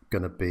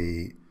going to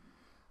be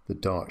the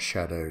dark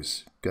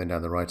shadows going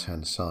down the right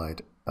hand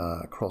side,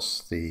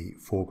 across the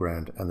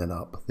foreground and then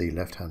up the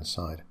left hand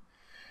side.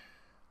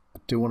 I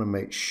do want to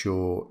make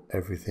sure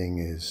everything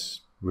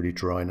is really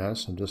dry now,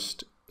 so I'm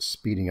just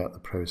speeding up the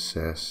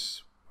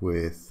process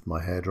with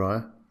my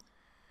hairdryer.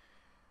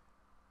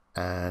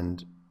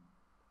 And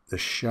the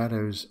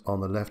shadows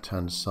on the left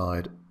hand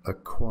side are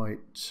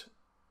quite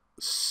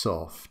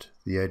soft,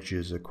 the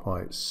edges are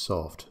quite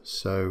soft,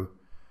 so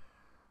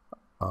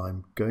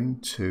I'm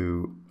going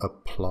to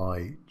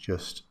apply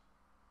just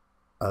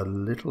a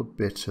little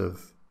bit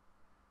of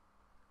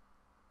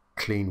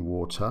clean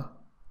water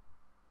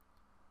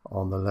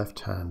on the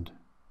left hand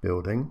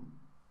building.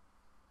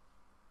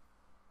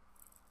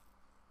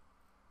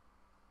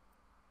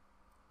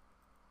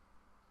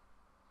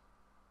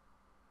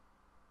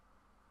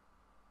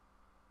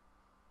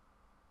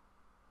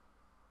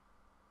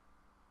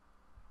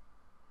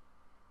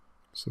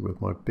 So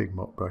with my big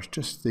mop brush,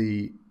 just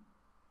the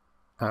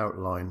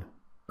outline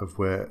of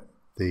where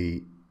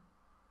the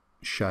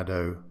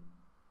shadow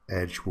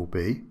edge will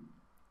be.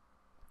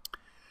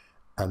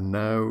 And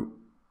now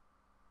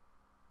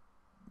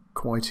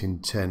quite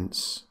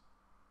intense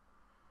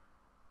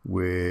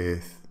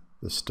with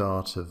the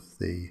start of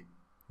the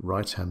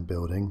right-hand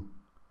building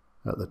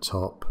at the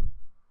top.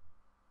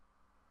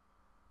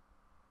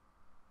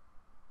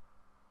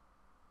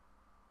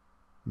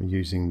 I'm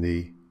using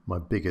my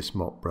biggest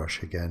mop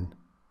brush again,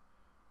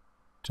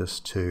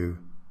 just to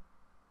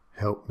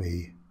help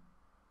me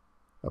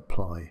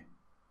apply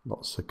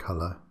lots of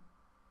colour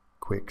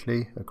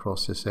quickly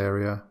across this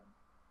area.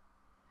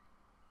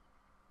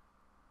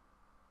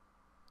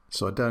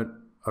 So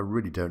I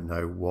really don't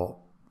know what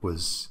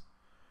was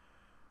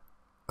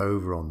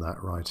over on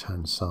that right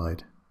hand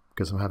side,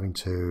 because I'm having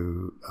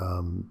to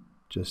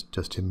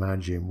just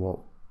imagine what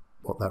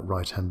that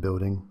right hand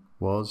building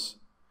was,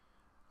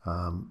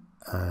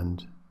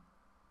 and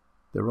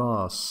there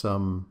are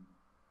some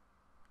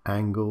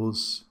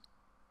angles,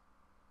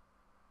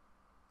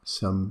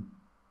 some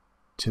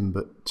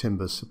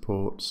timber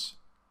supports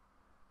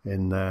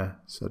in there,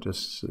 so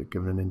just sort of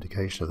giving an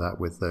indication of that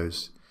with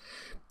those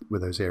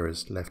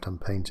areas left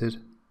unpainted.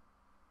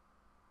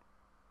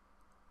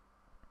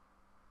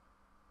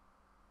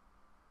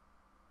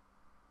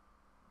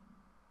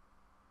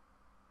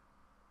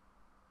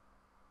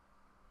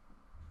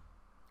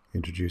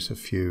 Introduce a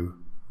few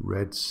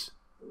reds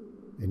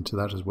into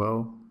that as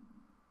well.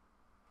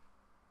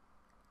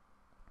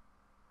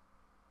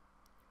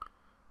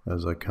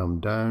 As I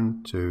come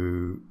down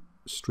to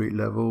street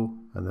level,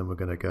 and then we're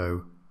going to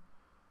go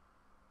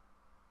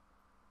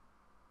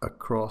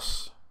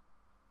across,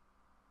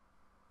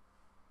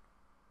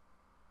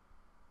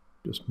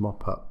 just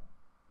mop up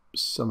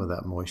some of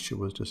that moisture,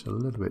 was just a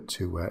little bit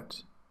too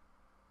wet.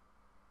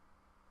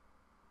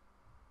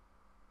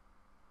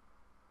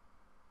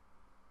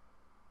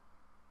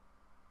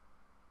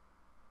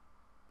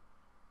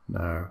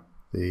 Now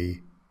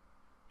the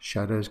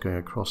shadows going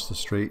across the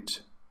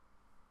street.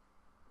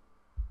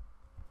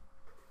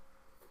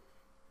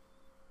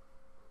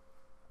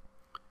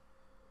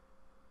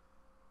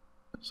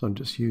 So I'm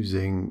just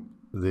using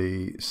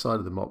the side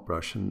of the mop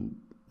brush, and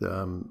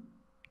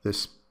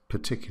this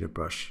particular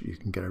brush, you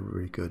can get a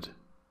really good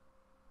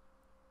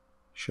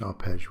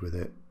sharp edge with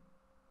it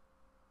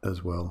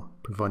as well,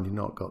 provided you've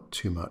not got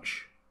too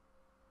much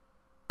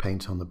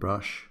paint on the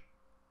brush.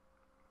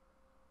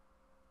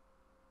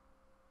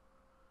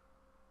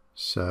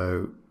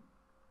 So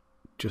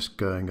just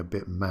going a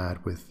bit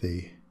mad with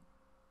the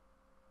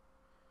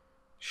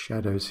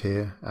shadows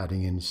here,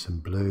 adding in some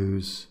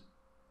blues,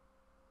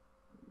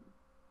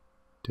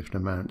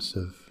 different amounts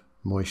of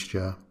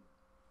moisture,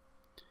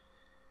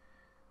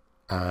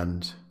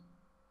 and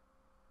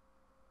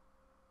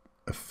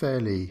a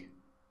fairly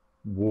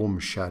warm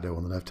shadow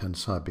on the left hand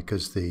side,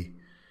 because the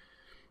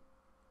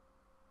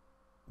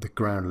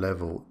ground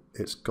level,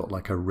 it's got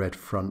like a red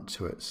front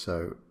to it,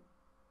 so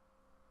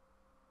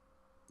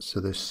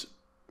this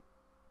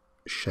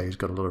shade's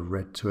got a lot of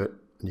red to it,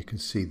 and you can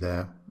see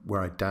there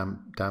where I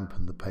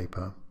dampen the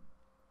paper,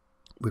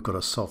 we've got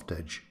a soft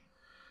edge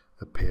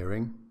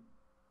appearing.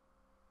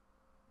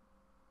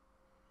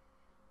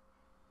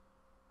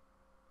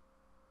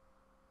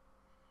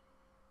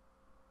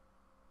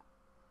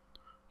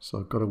 So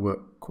I've got to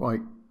work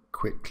quite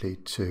quickly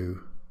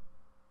to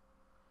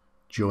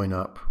join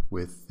up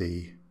with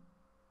the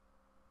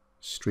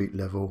street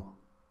level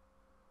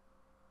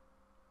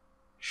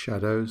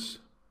shadows.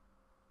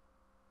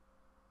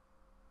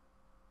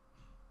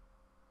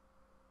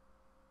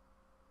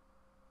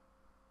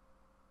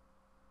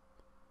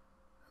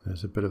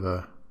 There's a bit of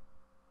a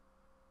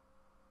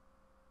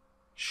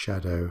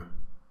shadow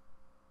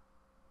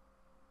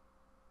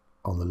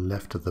on the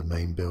left of the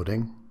main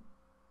building.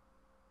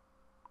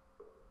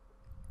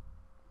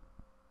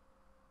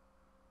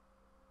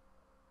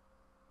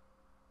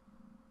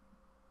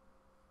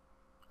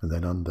 And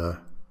then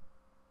under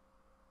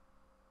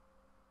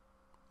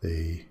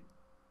the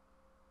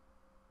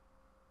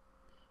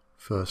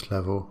first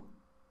level,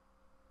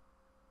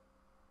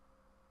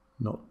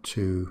 not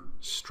too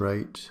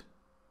straight.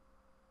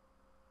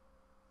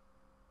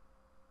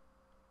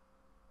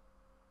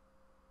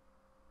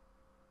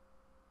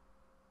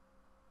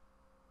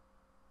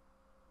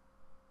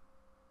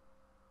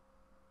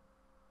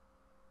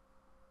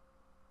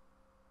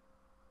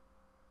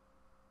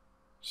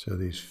 So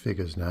these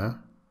figures now,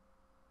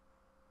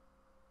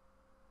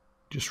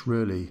 just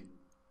really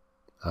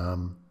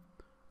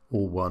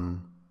all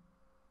one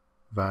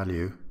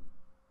value.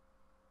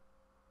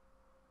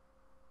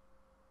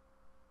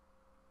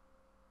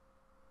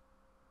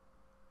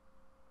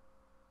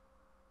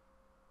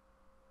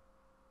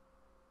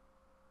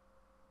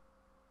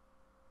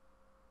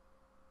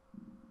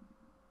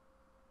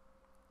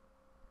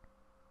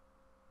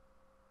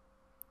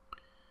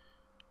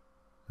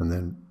 And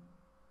then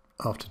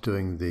after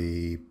doing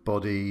the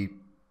body,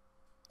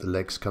 the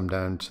legs come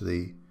down to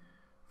the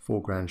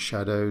foreground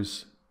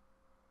shadows,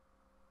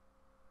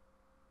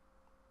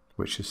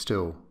 which is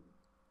still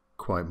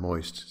quite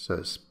moist, so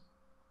it's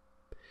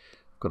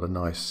got a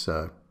nice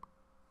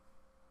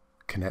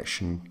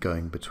connection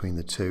going between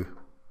the two.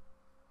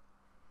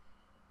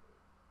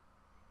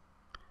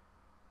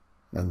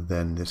 And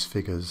then this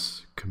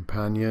figure's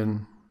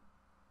companion,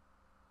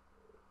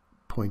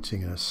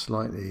 pointing in a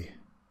slightly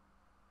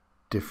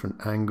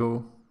different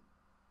angle.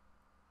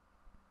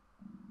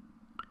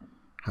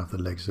 Have the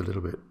legs a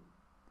little bit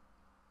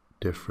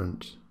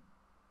different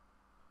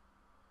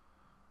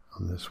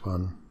on this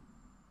one.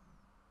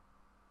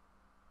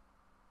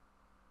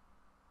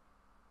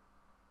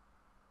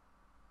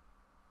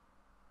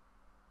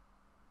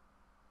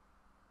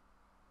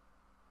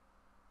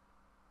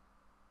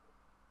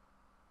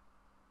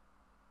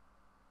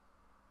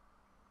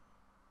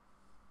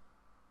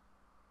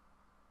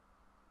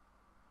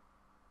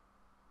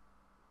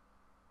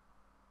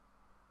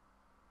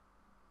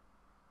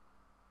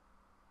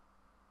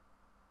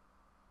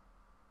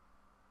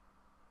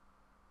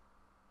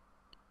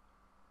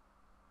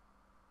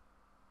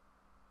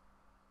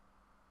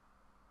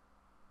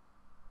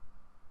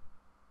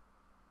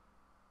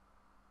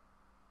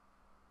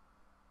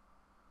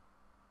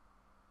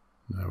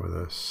 Now with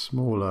a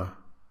smaller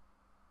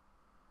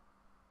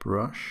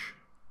brush,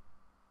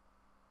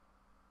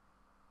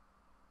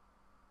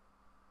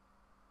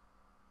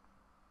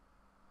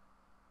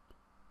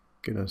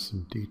 get us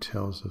some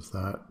details of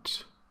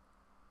that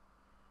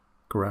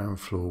ground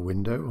floor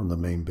window on the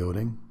main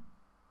building,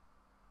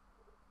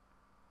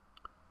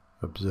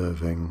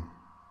 observing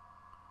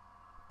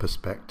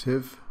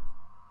perspective.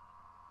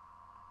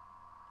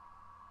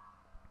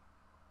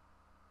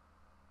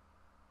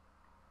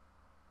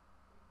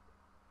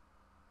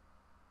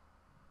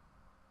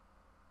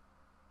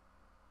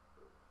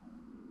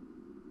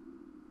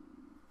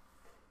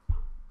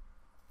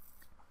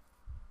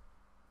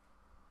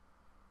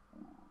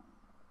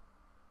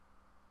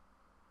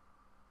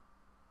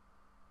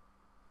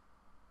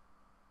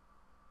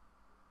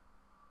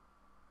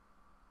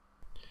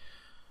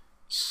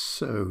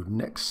 So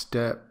next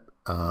step,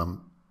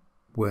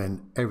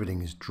 when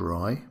everything is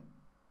dry,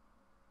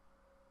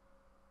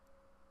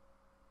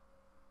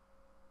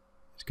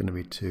 it's going to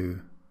be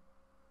to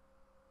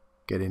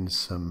get in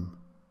some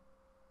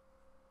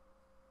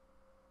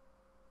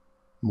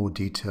more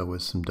detail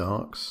with some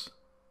darks.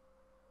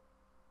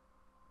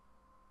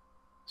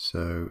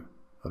 So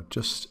I've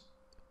just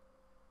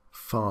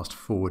fast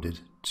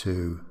forwarded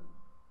to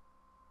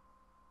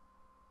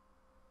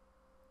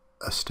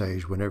a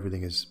stage when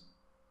everything is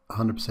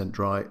 100%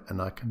 dry,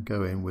 and I can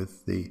go in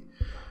with the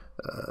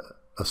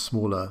a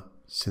smaller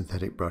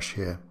synthetic brush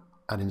here,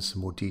 add in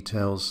some more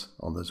details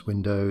on those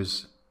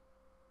windows.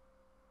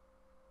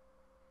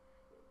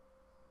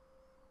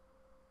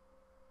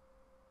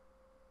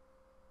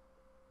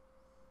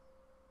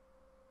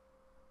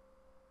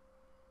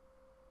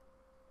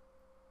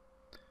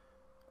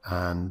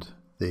 And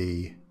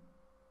the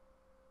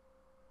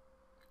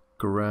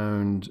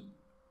ground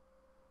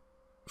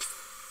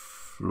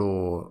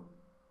floor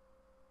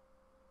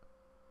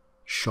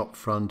shop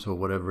front, or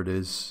whatever it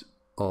is,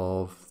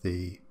 of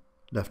the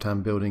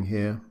left-hand building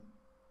here.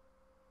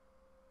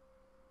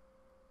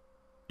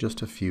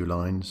 Just a few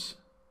lines,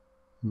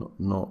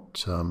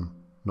 not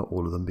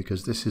all of them,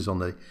 because this is on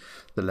the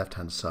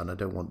left-hand side. I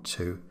don't want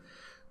to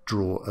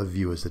draw a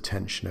viewer's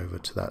attention over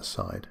to that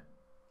side.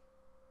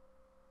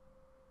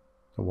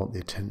 I want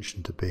the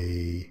attention to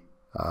be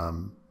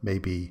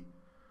maybe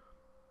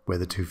where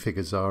the two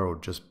figures are, or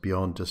just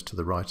beyond, just to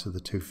the right of the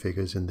two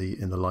figures in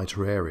the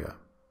lighter area.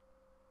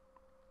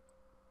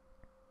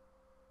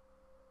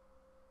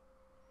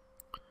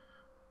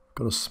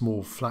 Got a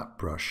small flat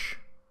brush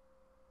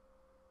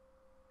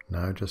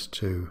now, just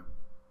to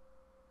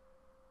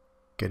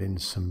get in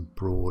some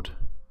broad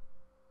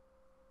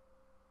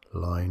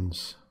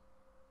lines.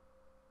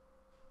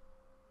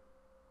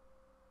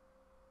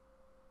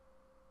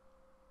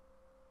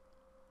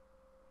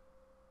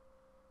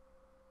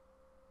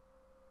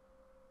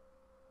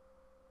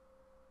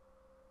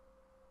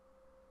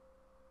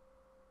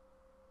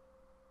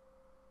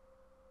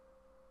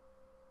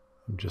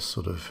 I'm just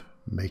sort of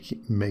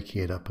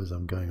making it up as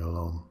I'm going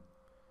along.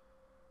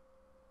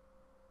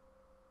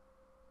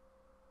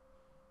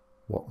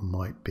 What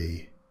might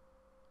be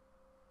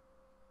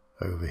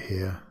over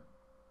here.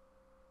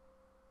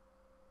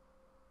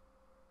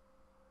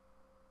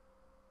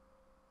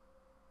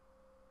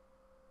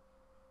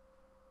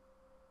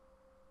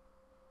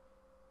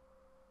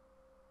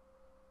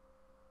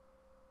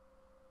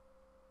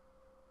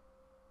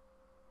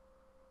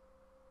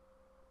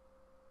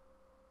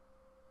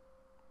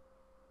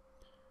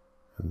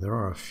 And there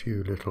are a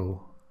few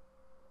little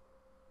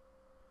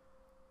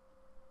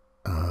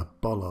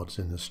bollards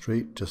in the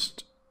street,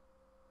 just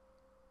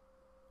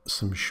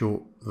some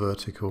short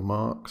vertical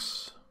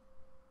marks.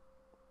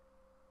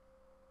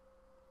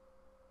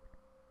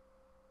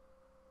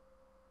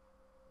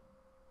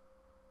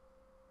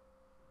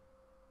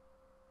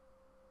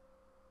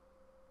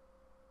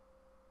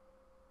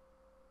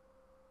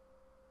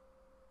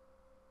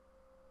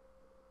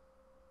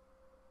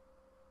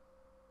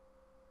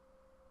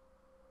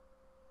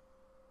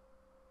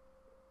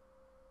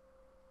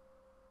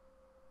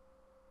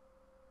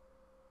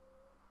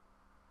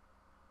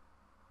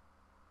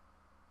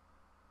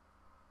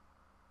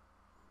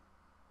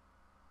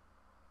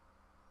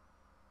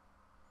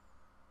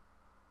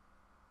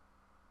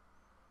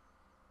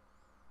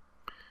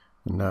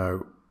 And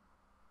now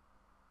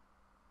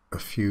a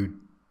few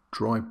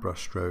dry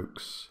brush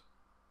strokes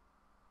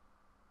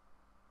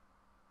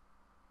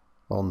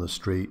on the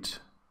street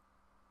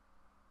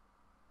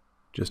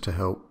just to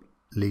help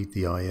lead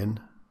the eye in.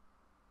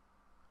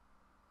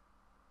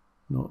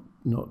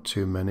 Not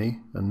too many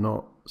and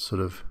not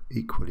sort of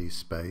equally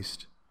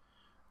spaced.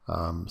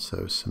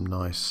 So some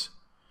nice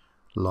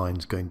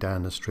lines going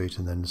down the street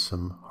and then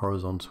some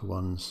horizontal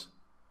ones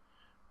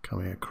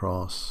coming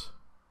across.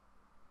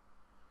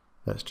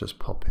 Let's just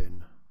pop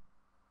in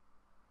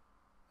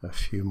a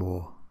few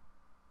more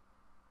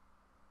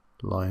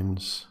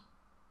lines.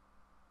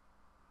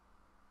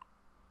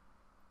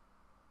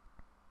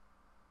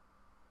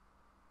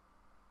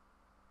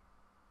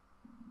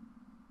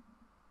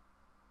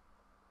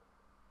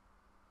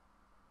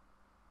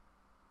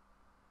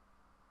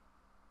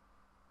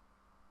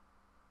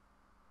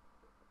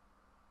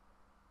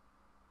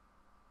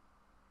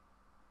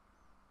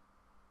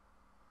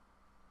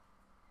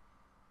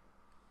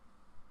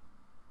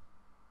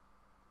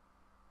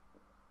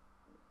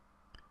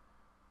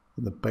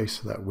 And the base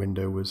of that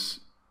window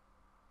was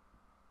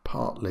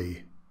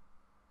partly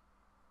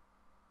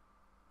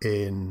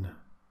in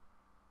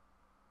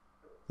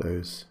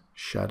those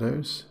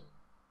shadows.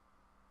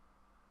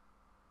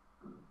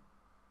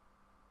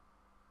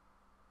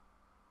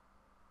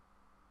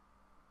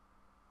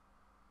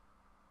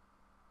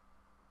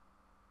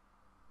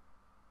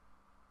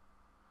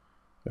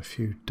 A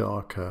few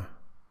darker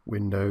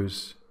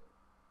windows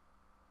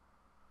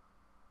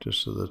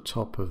just at the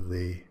top of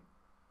the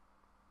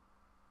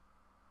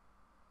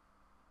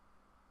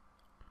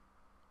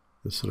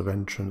sort of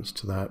entrance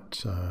to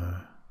that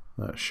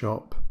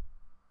shop.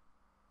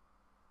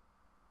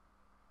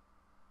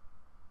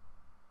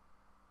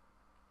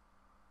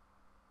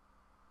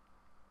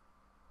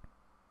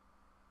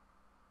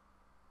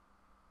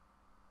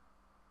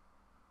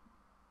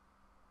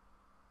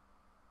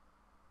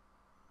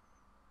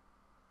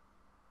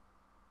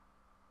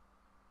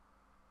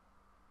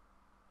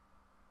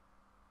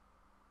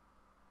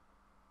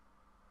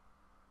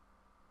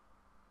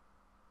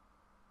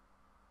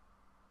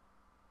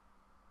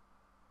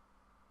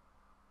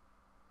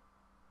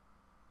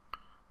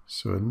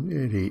 So we're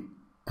nearly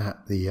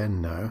at the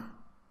end now.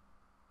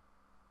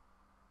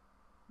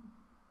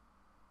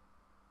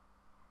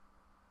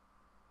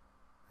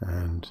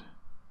 And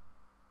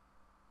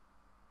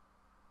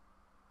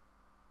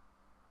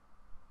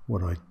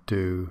what I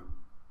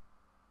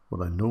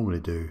normally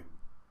do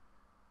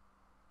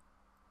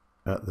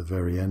at the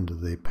very end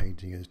of the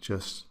painting is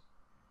just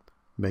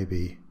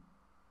maybe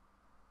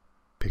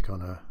pick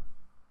on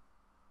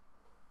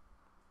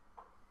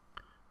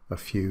a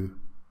few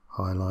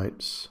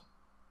highlights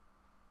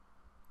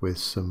with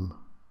some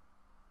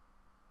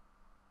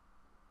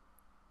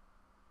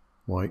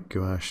white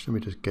gouache. Let me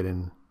just get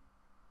in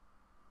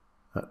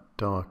that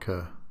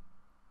darker,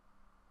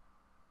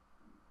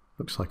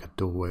 looks like a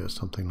doorway or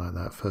something like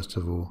that, first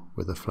of all,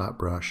 with a flat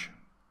brush.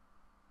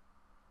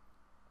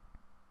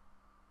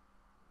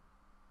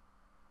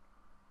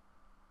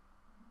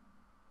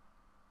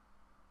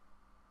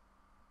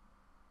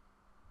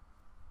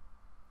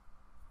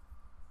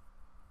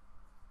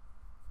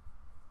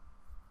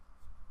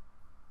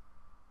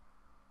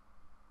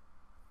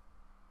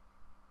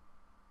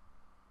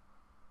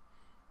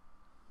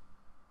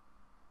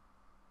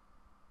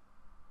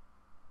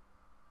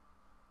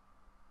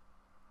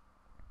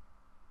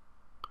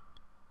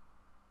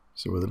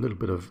 So with a little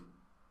bit of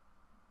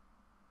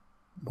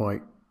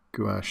white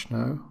gouache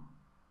now,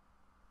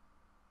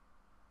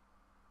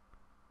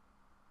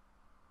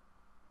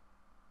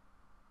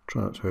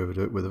 try not to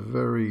overdo it, with a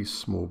very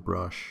small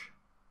brush,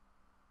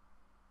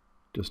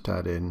 just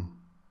add in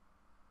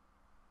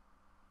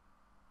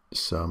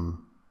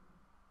some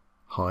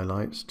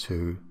highlights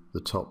to the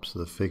tops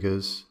of the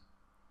figures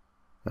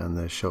and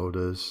their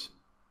shoulders.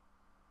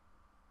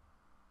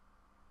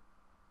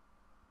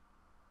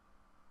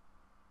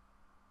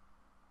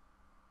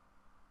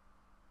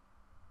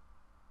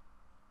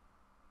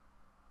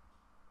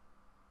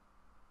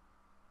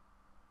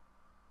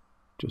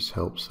 Just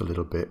helps a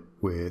little bit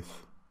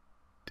with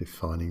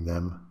defining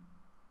them.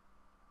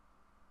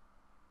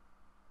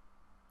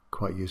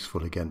 Quite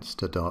useful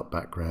against a dark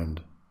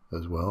background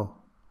as well.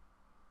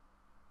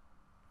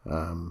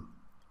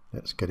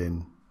 Let's get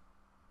in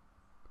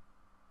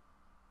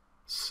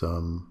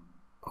some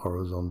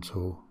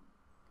horizontal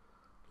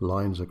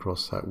lines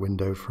across that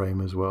window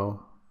frame as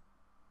well.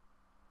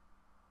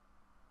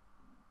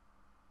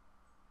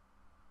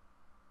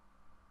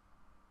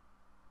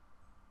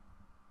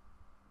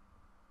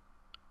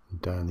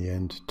 Down the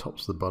end,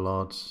 tops of the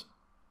bollards.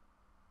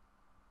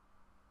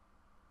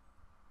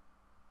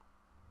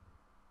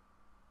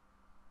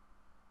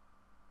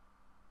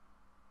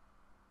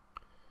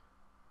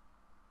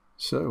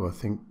 So I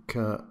think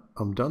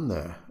I'm done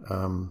there.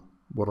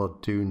 What I'll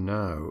do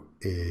now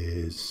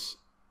is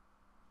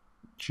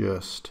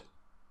just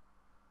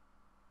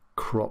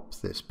crop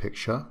this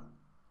picture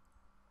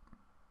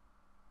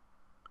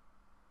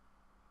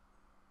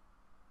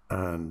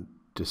and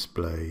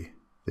display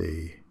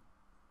the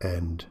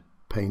end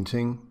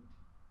painting.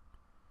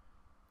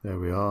 There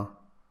we are.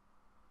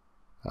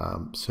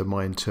 So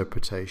my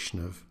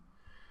interpretation of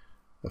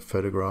a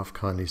photograph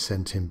kindly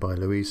sent in by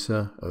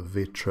Lusia of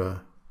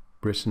Vitre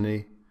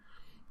Brittany.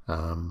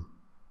 A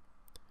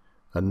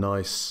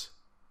nice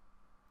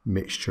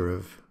mixture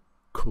of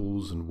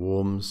cools and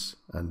warms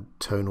and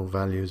tonal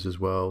values as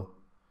well.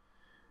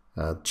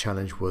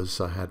 Challenge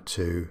was I had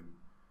to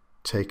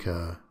take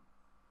a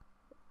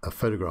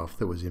photograph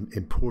that was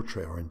in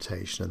portrait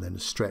orientation and then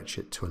stretch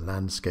it to a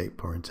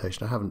landscape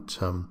orientation. I haven't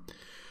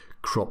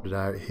cropped it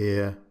out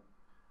here.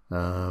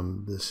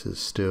 This is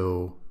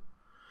still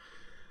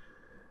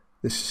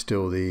the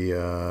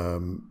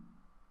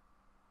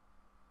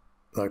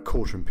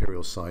quarter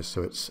imperial size,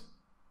 so it's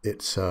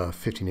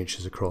 15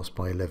 inches across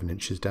by 11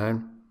 inches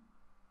down.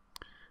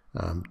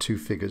 Two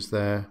figures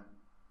there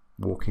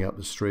walking up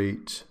the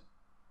street,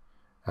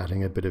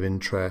 adding a bit of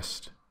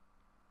interest.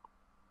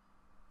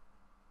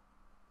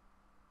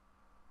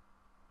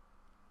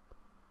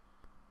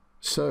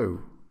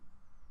 So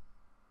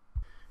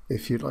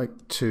if you'd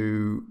like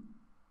to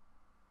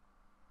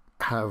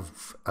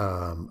have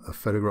a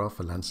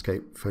photograph, a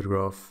landscape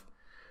photograph,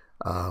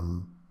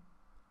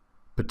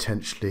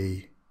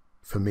 potentially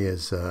for me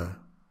as a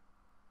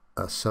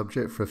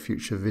subject for a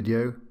future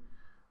video,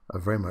 I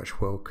very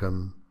much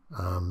welcome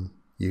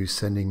you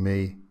sending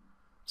me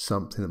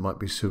something that might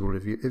be suitable.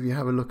 If you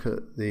have a look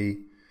at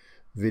the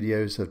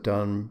videos I've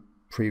done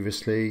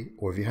previously,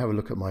 or if you have a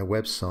look at my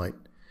website,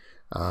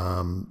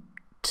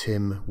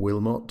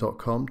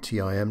 timwilmot.com,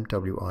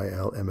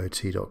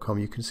 TIMWILMOT.com,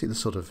 you can see the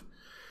sort of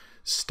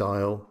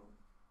style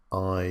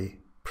I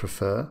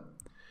prefer.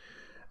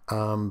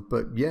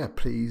 But yeah,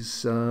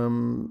 please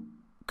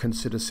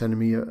consider sending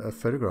me a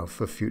photograph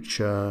for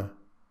future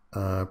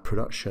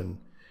production.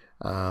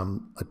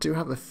 I do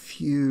have a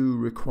few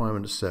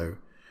requirements though.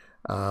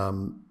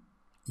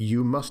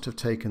 You must have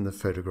taken the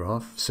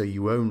photograph, so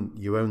you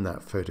own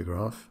that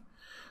photograph.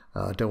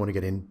 I don't want to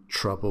get in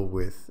trouble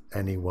with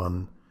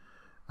anyone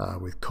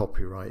with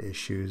copyright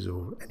issues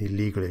or any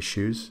legal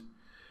issues.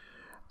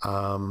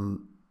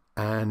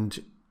 And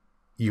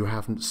you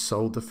haven't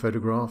sold the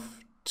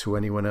photograph to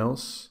anyone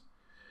else.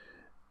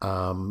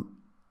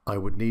 I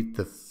would need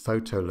the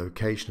photo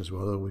location as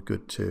well. It would be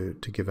good to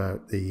give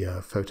out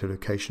the photo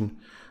location.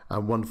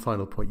 And one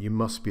final point, you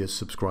must be a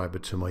subscriber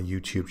to my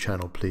YouTube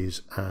channel,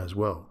 please, as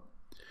well.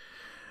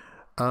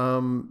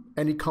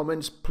 Any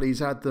comments,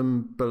 please add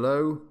them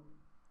below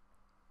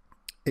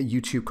in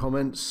YouTube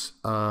comments.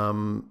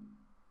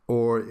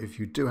 Or if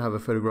you do have a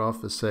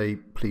photograph, let's say,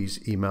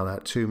 please email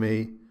that to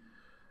me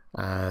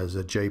as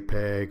a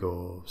JPEG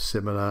or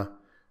similar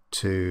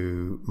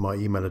to my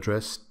email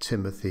address,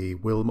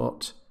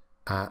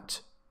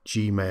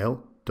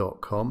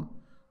 timothywilmot@gmail.com.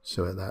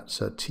 So that's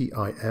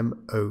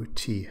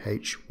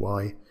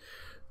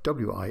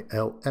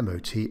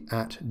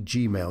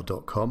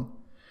TIMOTHYWILMOT@gmail.com.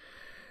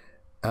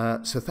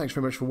 So thanks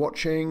very much for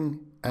watching,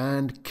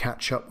 and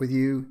catch up with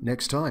you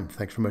next time.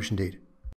 Thanks very much indeed.